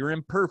you are. You're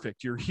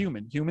imperfect. You're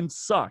human. Humans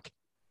suck.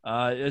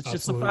 It's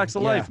just the facts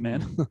of life,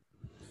 man.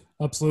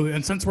 Absolutely.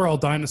 And since we're all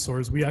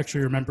dinosaurs, we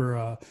actually remember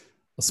a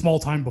small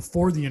time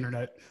before the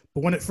internet.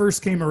 But when it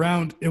first came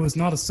around, it was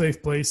not a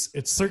safe place.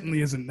 It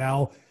certainly isn't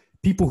now.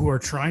 People who are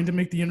trying to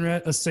make the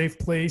internet a safe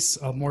place,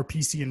 a more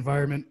PC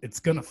environment, it's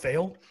going to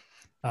fail.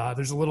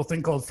 There's a little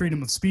thing called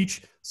freedom of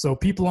speech. So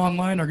people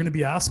online are going to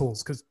be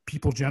assholes because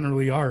people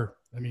generally are.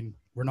 I mean,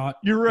 we're not.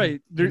 You're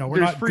right. We're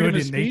not good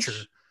in nature.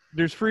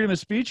 There's freedom of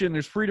speech and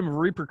there's freedom of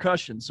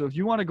repercussion. So if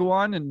you want to go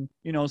on and,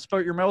 you know,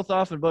 spout your mouth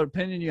off about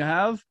opinion you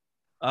have,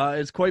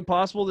 it's quite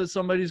possible that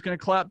somebody's going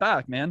to clap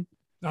back, man.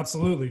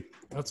 Absolutely.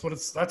 That's what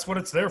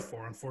it's there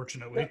for,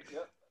 unfortunately. Yeah.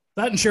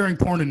 That and sharing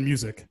porn and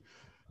music.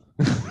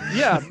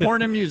 Yeah,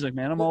 porn and music,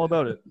 man. I'm all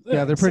about it.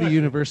 Yeah, they're pretty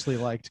universally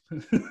liked.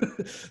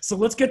 So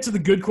let's get to the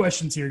good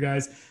questions here,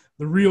 guys.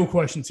 The real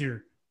questions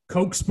here.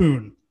 Coke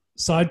Spoon,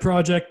 side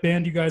project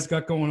band you guys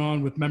got going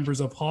on with members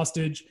of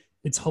Hostage.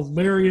 It's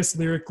hilarious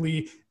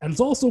lyrically, and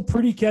it's also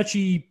pretty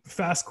catchy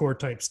fastcore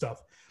type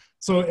stuff.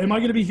 So am I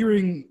going to be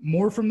hearing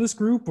more from this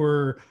group,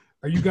 or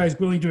are you guys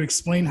willing to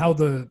explain how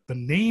the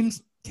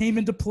names came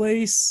into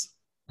place?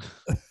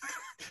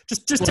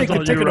 just take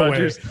it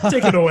away.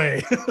 Take it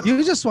away.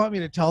 You just want me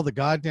to tell the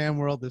goddamn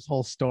world this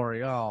whole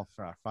story. Oh,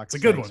 for fuck's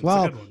sake. It's a good one.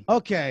 Well,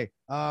 okay.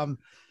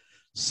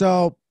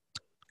 So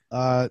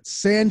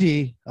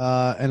Sandy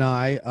and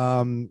I,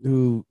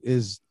 who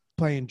is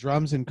playing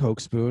drums in Coke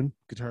Spoon,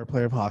 guitar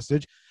player of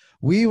Hostage,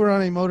 we were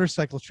on a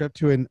motorcycle trip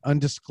to an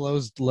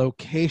undisclosed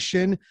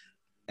location,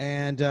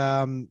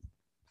 and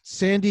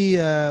Sandy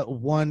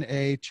won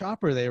a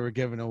chopper they were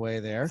giving away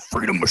there.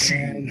 Freedom Machine.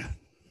 And,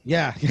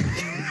 yeah.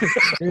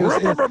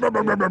 Shut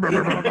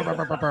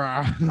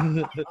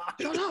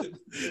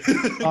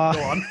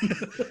up.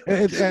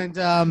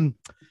 And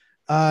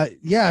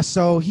yeah,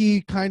 so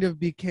he kind of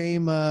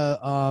became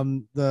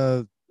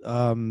the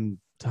oh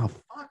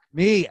fuck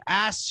me,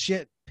 ass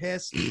shit,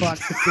 piss, fuck,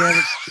 damn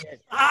it,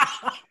 shit.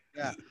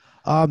 Yeah.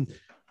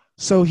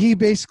 So he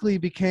basically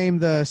became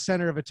the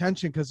center of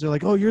attention because they're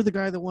like, oh, you're the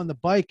guy that won the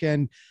bike.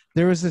 And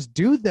there was this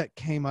dude that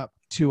came up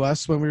to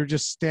us when we were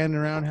just standing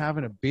around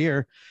having a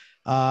beer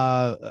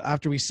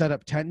after we set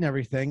up tent and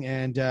everything.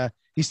 And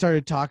he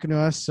started talking to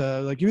us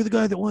like, you're the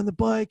guy that won the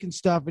bike and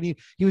stuff. And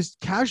he was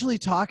casually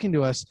talking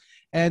to us.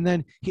 And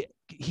then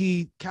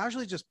he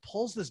casually just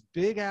pulls this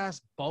big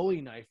ass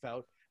Bowie knife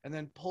out and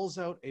then pulls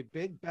out a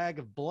big bag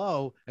of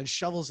blow and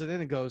shovels it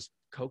in and goes,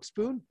 Coke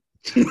Spoon?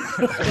 So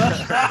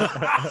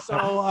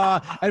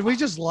and we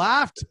just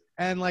laughed,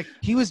 and like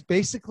he was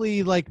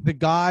basically like the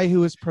guy who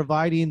was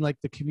providing like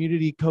the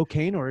community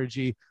cocaine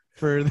orgy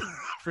for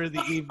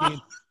the evening.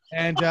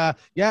 And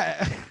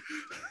yeah.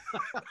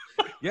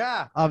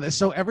 Yeah.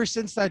 So ever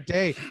since that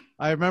day,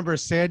 I remember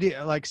Sandy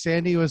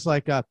was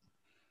like,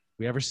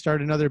 we ever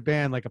start another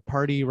band, like a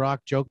party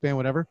rock joke band,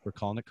 whatever, we're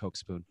calling it Coke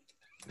Spoon.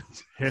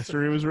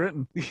 History was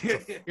written.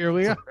 Here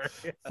we are.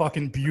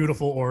 Fucking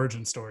beautiful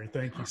origin story.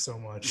 Thank you so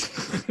much.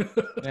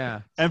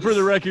 Yeah. And for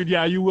the record,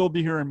 yeah, you will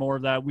be hearing more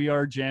of that. We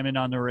are jamming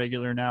on the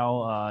regular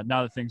now.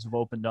 Now that things have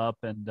opened up,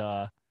 and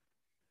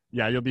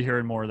yeah, you'll be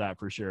hearing more of that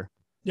for sure.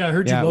 Yeah, I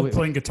heard you love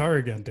playing guitar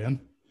again, Dan.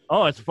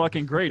 Oh, it's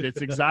fucking great.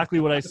 It's exactly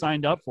what I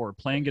signed up for,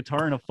 playing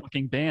guitar in a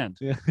fucking band.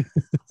 Yeah.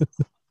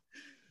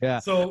 Yeah.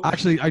 So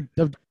actually, I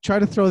try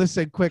to throw this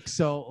in quick.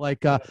 So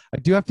like, I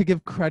do have to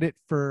give credit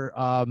for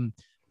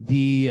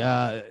the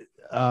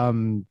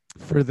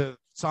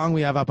song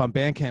we have up on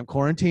Bandcamp,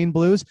 Quarantine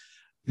Blues.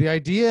 The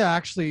idea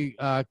actually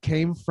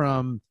came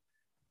from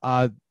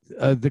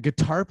the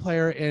guitar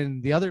player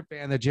in the other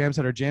band that jams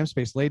at our jam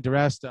space, Laid to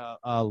Rest,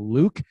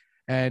 Luke,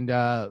 and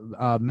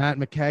Matt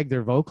McKegg,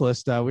 their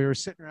vocalist. We were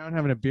sitting around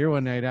having a beer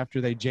one night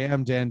after they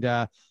jammed, and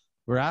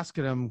we're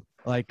asking him,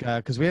 like,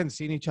 because we hadn't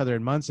seen each other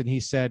in months, and he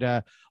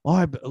said,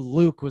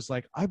 Luke was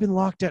like, I've been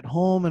locked at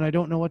home and I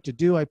don't know what to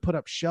do. I put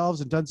up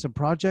shelves and done some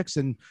projects,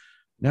 and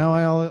now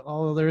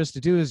all there is to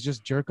do is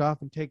just jerk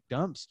off and take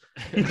dumps.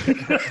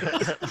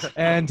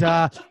 and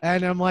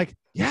I'm like,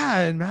 yeah.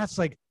 And Matt's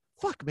like,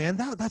 fuck, man,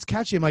 that's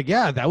catchy. I'm like,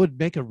 yeah, that would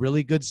make a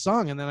really good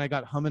song. And then I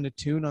got humming a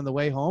tune on the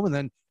way home. And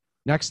then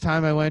next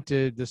time I went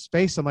to the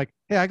space, I'm like,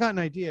 hey, I got an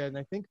idea. And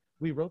I think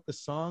we wrote the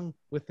song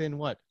within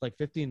like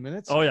 15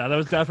 minutes? Oh, yeah, that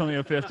was definitely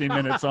a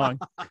 15-minute song.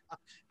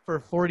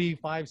 For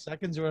 45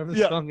 seconds or whatever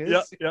the song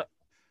is. Yeah.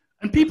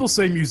 And people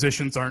say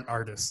musicians aren't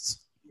artists.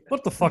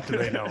 What the fuck do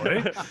they know,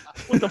 eh?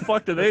 What the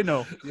fuck do they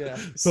know? Yeah.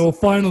 So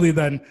finally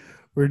then,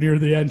 we're near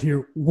the end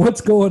here. What's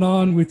going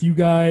on with you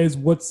guys?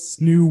 What's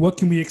new? What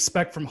can we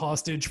expect from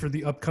Hostage for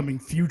the upcoming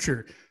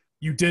future?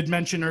 You did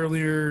mention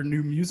earlier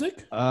new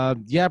music?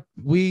 Yeah,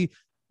 we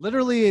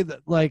literally,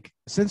 like,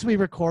 since we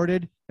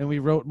recorded and we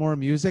wrote more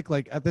music,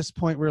 like at this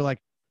point we're like,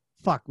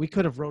 fuck, we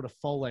could have wrote a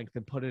full length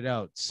and put it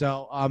out.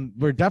 So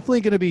we're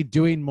definitely going to be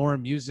doing more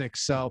music.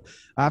 So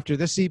after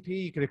this EP,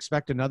 you could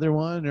expect another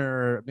one,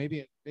 or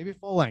maybe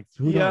full length.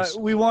 Who knows?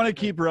 We want to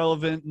keep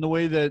relevant in the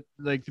way that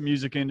like the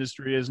music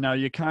industry is now.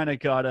 You kind of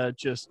gotta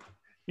just,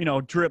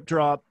 drip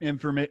drop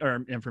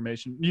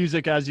information,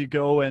 music as you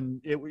go.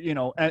 And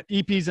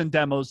EPs and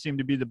demos seem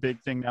to be the big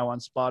thing now on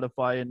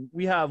Spotify. And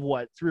we have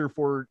 3 or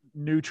 4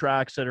 new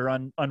tracks that are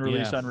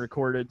unreleased,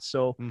 unrecorded.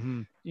 So,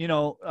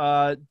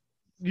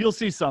 you'll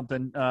see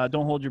something.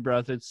 Don't hold your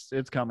breath.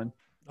 It's coming.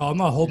 Oh, I'm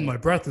not holding my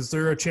breath. Is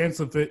there a chance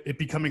of it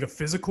becoming a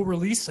physical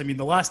release? I mean,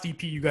 the last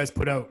EP you guys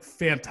put out,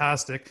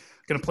 fantastic.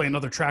 Going to play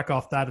another track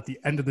off that at the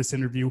end of this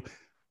interview.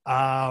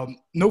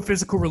 No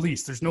physical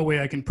release. There's no way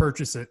I can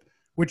purchase it,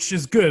 which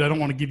is good. I don't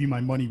want to give you my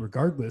money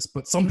regardless,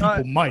 but some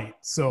people might.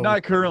 So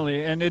not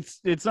currently, and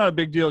it's not a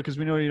big deal because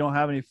we know you don't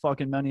have any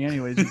fucking money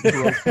anyways. You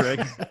broke prick.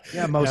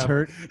 Yeah, most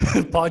hurt.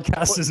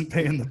 Podcast isn't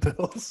paying the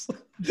bills.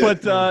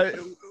 But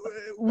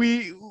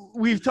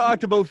we've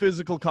talked about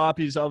physical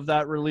copies of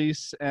that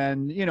release,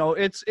 and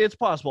it's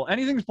possible.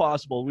 Anything's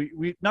possible.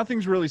 We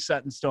nothing's really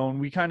set in stone.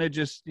 We kind of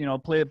just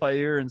play it by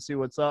ear and see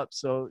what's up.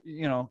 So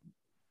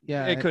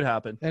yeah, it could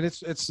happen. And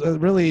it's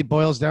really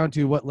boils down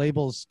to what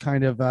labels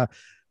kind of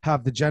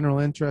have the general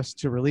interest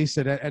to release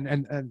it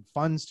and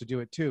funds to do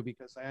it too,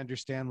 because I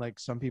understand like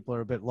some people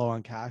are a bit low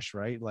on cash,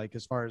 right? Like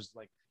as far as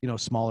like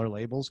smaller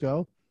labels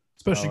go.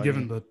 Especially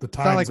given the time. It's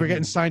not like we're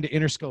getting signed to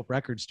Interscope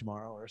Records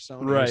tomorrow or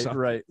something.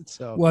 Right.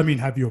 So, well, I mean,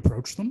 have you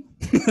approached them?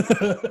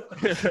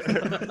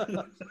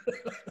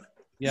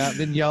 Yeah,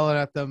 been yelling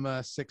at them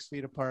 6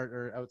 feet apart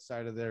or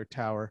outside of their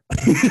tower.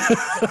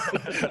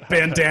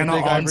 Bandana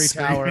on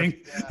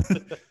screaming. Yeah.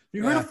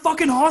 You heard a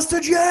fucking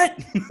hostage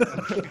yet?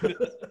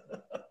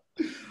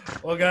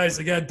 Well, guys,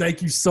 again,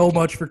 thank you so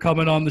much for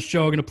coming on the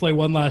show. I'm going to play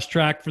one last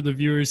track for the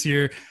viewers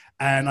here.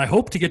 And I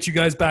hope to get you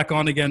guys back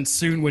on again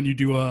soon when you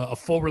do a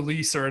full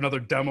release or another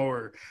demo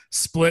or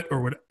split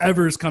or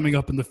whatever is coming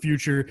up in the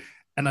future.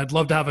 And I'd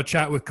love to have a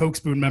chat with Coke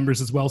Spoon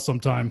members as well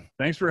sometime.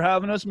 Thanks for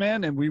having us,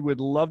 man. And we would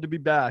love to be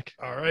back.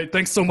 All right.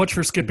 Thanks so much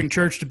for skipping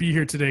church to be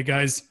here today,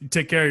 guys. You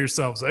take care of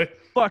yourselves, eh?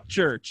 Fuck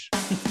church.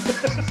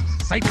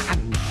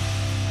 Satan.